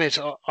must admit,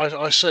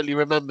 I certainly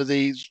remember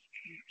the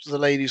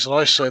ladies that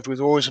I served with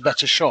were always a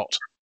better shot.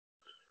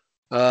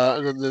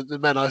 And then the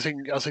men, I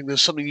think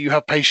there's something, you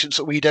have patience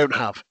that we don't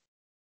have.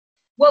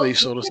 Well, these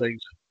sort of things.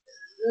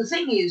 The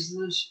thing is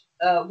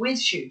that with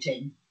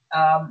shooting,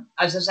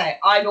 as I say,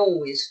 I'd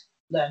always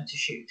learned to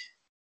shoot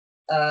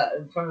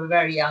from a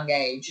very young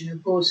age. And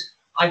of course,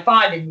 I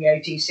fired in the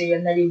OTC,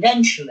 and then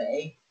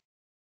eventually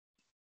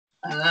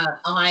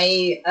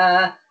I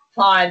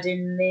fired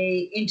in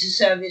the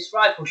inter-service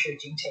rifle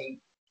shooting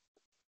team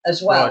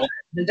as well, right.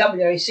 The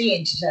WREC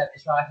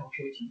inter-service rifle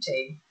shooting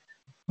team.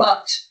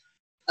 But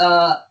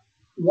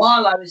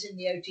while I was in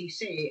the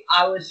OTC,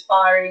 I was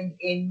firing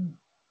in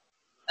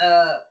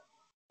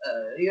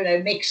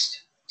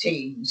mixed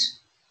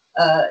teams.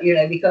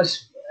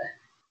 Because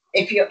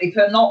if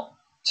you're not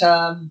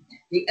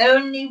the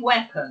only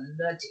weapon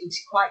that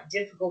it's quite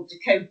difficult to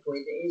cope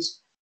with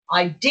is,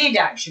 I did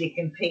actually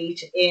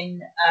compete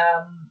in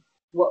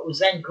what was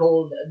then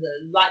called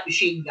the light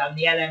machine gun,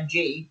 the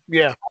LMG.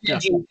 Yeah.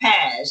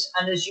 Pairs,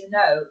 and as you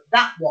know,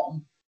 that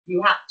one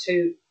you had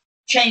to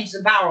change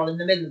the barrel in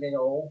the middle of it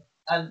all,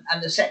 and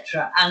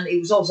etc. And it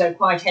was also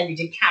quite heavy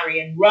to carry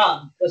and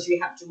run because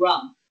you had to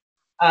run.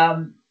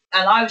 And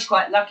I was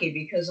quite lucky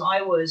because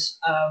I was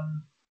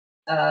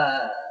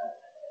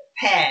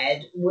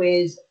paired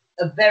with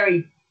a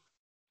very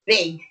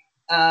big.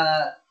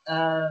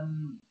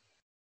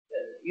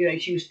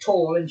 She was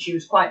tall and she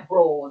was quite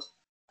broad,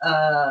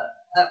 a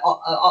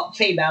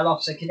female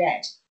officer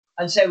cadet,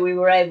 and so we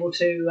were able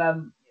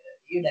to,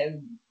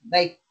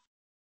 make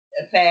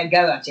a fair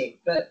go at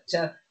it. But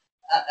I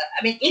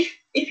mean,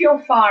 if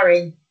you're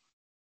firing,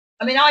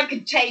 I mean, I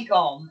could take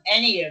on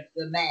any of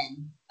the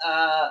men,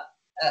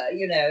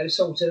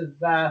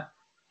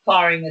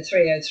 firing a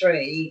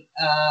 303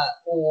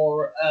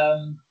 or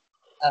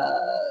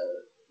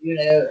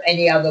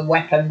any other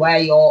weapon where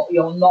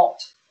you're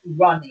not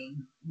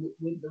running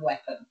with the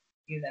weapon,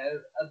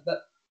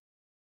 but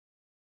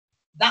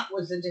that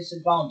was the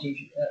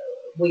disadvantage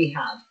we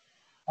had.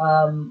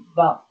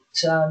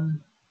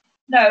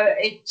 No,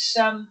 it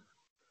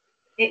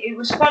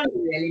was funny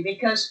really,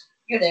 because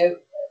we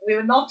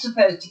were not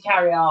supposed to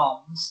carry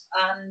arms,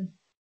 and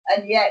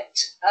yet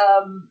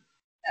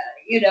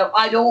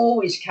I'd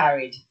always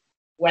carried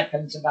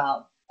weapons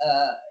about,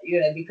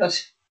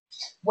 because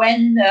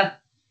when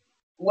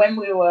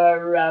we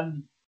were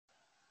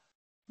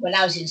when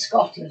I was in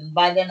Scotland,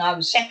 by then I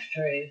was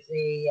secretary of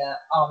the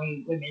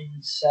Army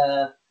Women's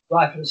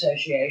Rifle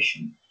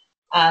Association,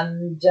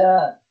 and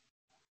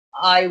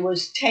I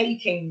was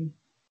taking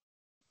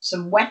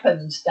some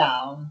weapons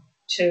down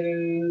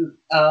to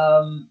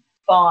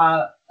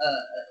fire.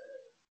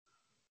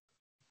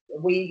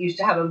 We used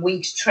to have a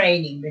week's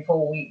training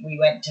before we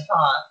went to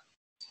fire,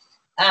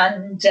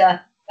 and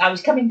I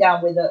was coming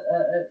down with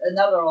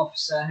another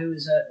officer who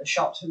was a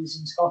shot who was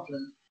in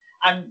Scotland,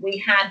 and we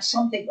had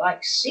something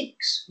like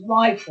 6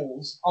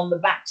 rifles on the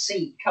back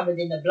seat covered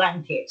in a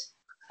blanket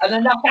and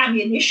enough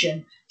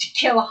ammunition to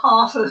kill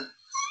half of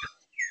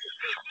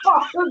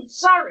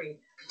Surrey.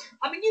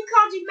 I mean, you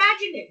can't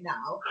imagine it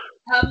now.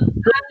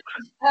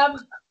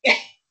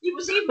 It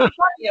was even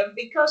funnier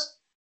because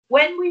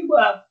when we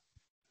were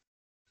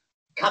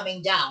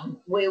coming down,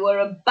 we were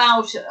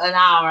about an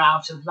hour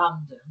out of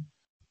London,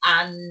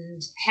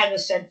 and Heather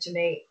said to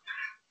me,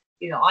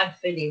 you know, I'm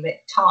feeling a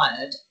bit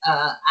tired,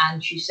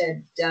 and she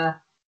said,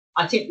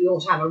 I think we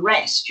ought to have a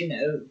rest, you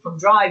know, from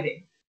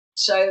driving.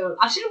 So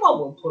I said, well,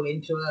 we'll pull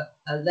into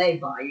a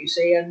lay-by, you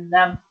see, and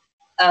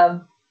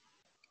have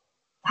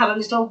a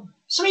little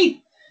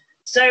sleep.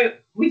 So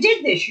we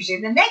did this, you see.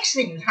 And the next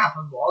thing that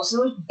happened was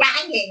there was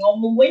banging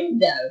on the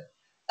window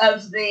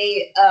of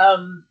the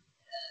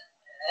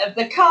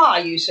car,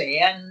 you see,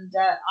 and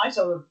I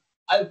sort of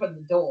opened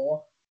the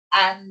door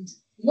and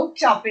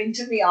looked up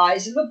into the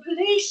eyes of a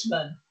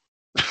policeman.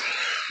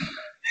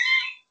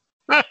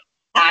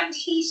 And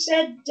he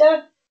said,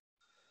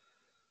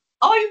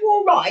 are you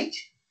all right?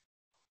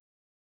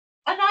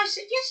 And I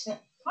said, yes, sir.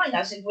 Fine.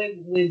 I said,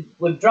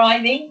 we're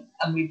driving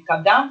and we've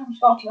come down from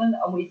Scotland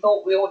and we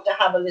thought we ought to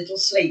have a little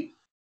sleep.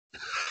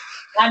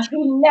 And he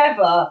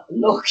never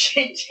looked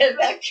into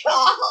the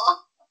car.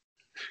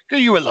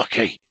 You were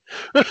lucky.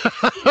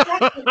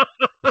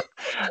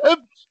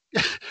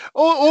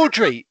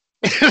 Audrey,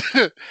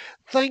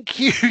 thank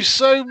you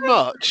so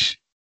much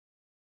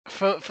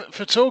for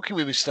talking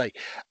with me today.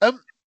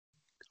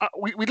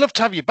 We'd love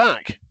to have you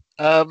back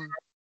to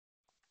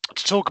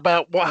talk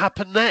about what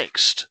happened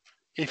next,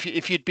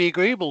 if you'd be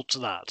agreeable to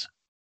that.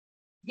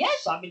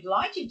 Yes, I'd be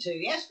delighted to.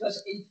 Yes,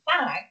 because in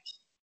fact,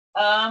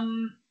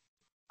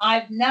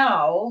 I've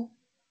now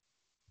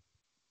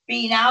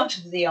been out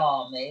of the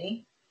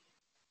army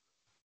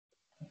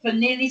for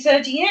nearly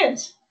 30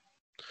 years.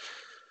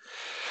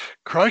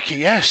 Crikey,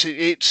 yes,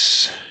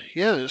 it's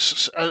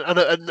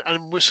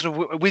and we're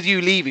sort of with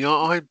you leaving.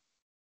 I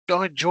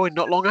joined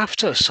not long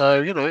after,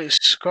 so you know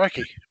it's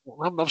crikey.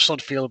 I'm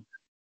starting to feel,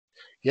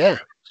 yeah,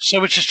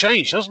 so much has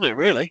changed, hasn't it?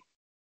 Really.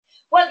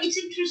 Well, it's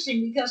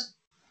interesting because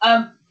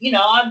you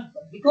know,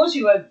 because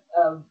you were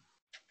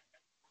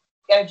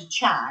going to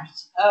chat,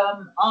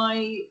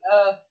 I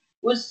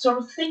was sort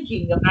of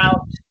thinking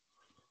about,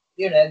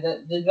 you know,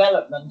 the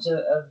development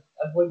of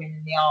women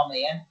in the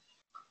army,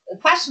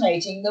 and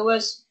fascinating. There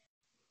was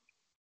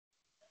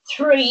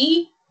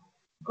 3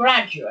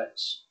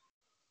 graduates,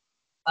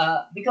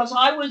 because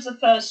I was the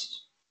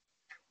first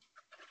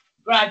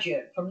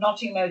graduate from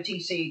Nottingham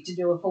OTC to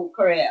do a full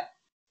career,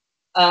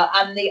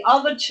 and the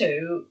other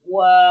 2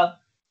 were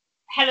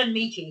Helen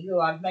Meaky, who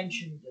I've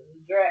mentioned, the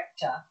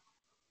director,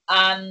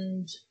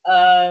 and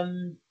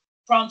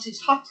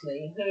Frances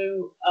Hutley,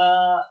 who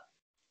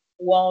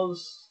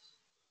was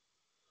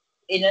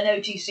in an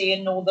OTC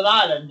in Northern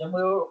Ireland, and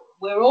we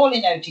were all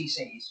in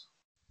OTCs.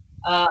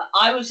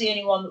 I was the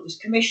only one that was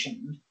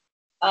commissioned,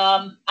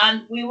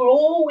 and we were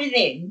all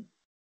within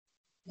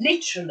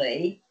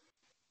literally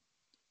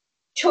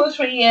 2 or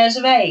 3 years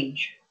of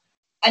age,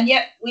 and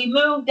yet we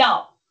moved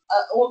up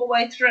all the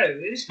way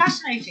through. It was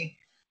fascinating.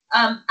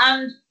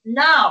 And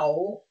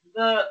now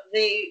the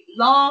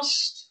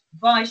last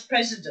vice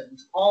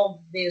president of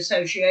the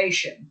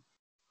association,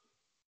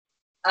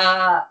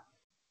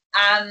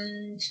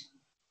 and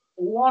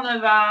one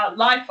of our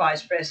life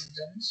vice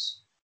presidents,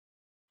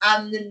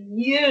 and the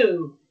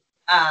new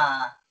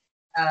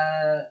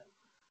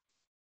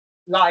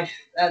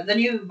the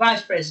new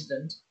vice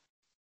president,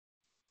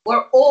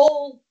 were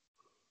all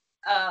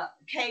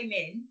came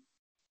in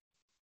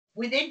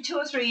within 2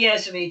 or 3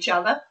 years of each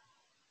other,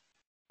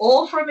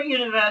 all from a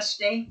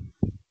university,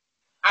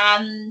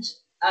 and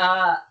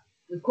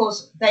of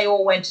course they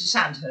all went to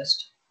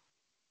Sandhurst.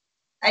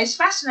 It's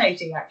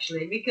fascinating,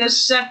 actually,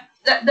 because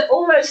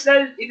almost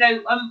those, you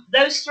know,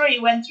 those 3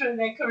 went through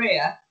their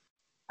career,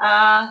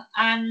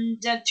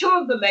 and 2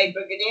 of them made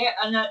brigadier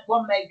and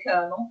 1 made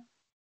colonel,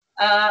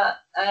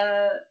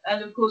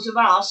 and of course of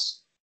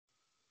us,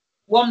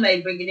 1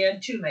 made brigadier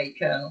and 2 made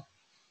colonel.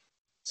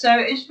 So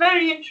it's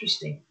very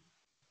interesting,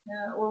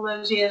 all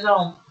those years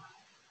on.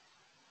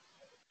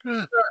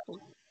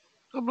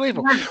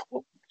 Unbelievable.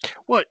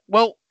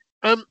 Well,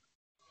 I'm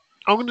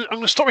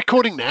gonna stop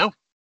recording now.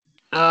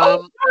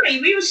 Oh, sorry,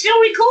 we were still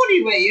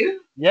recording, were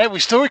you? Yeah, we're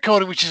still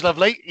recording, which is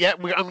lovely. Yeah,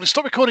 I'm going to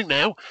stop recording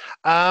now,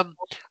 and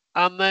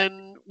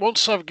then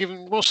once I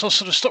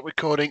sort of stop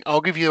recording,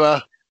 I'll give you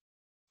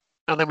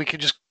and then we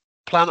can just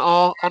plan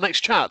our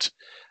next chat.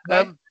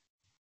 Right.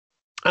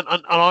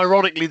 And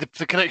ironically,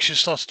 the connection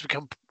started to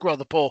become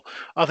rather poor.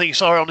 I think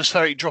it's our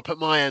ionospheric drop at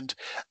my end.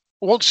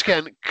 Once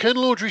again,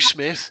 Colonel Audrey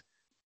Smith,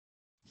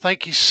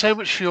 thank you so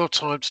much for your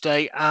time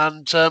today,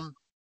 and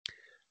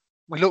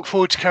we look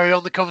forward to carry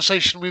on the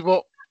conversation with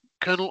what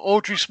Colonel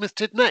Audrey Smith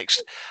did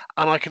next.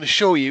 And I can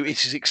assure you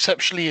it is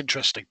exceptionally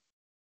interesting.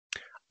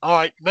 All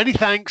right, many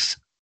thanks.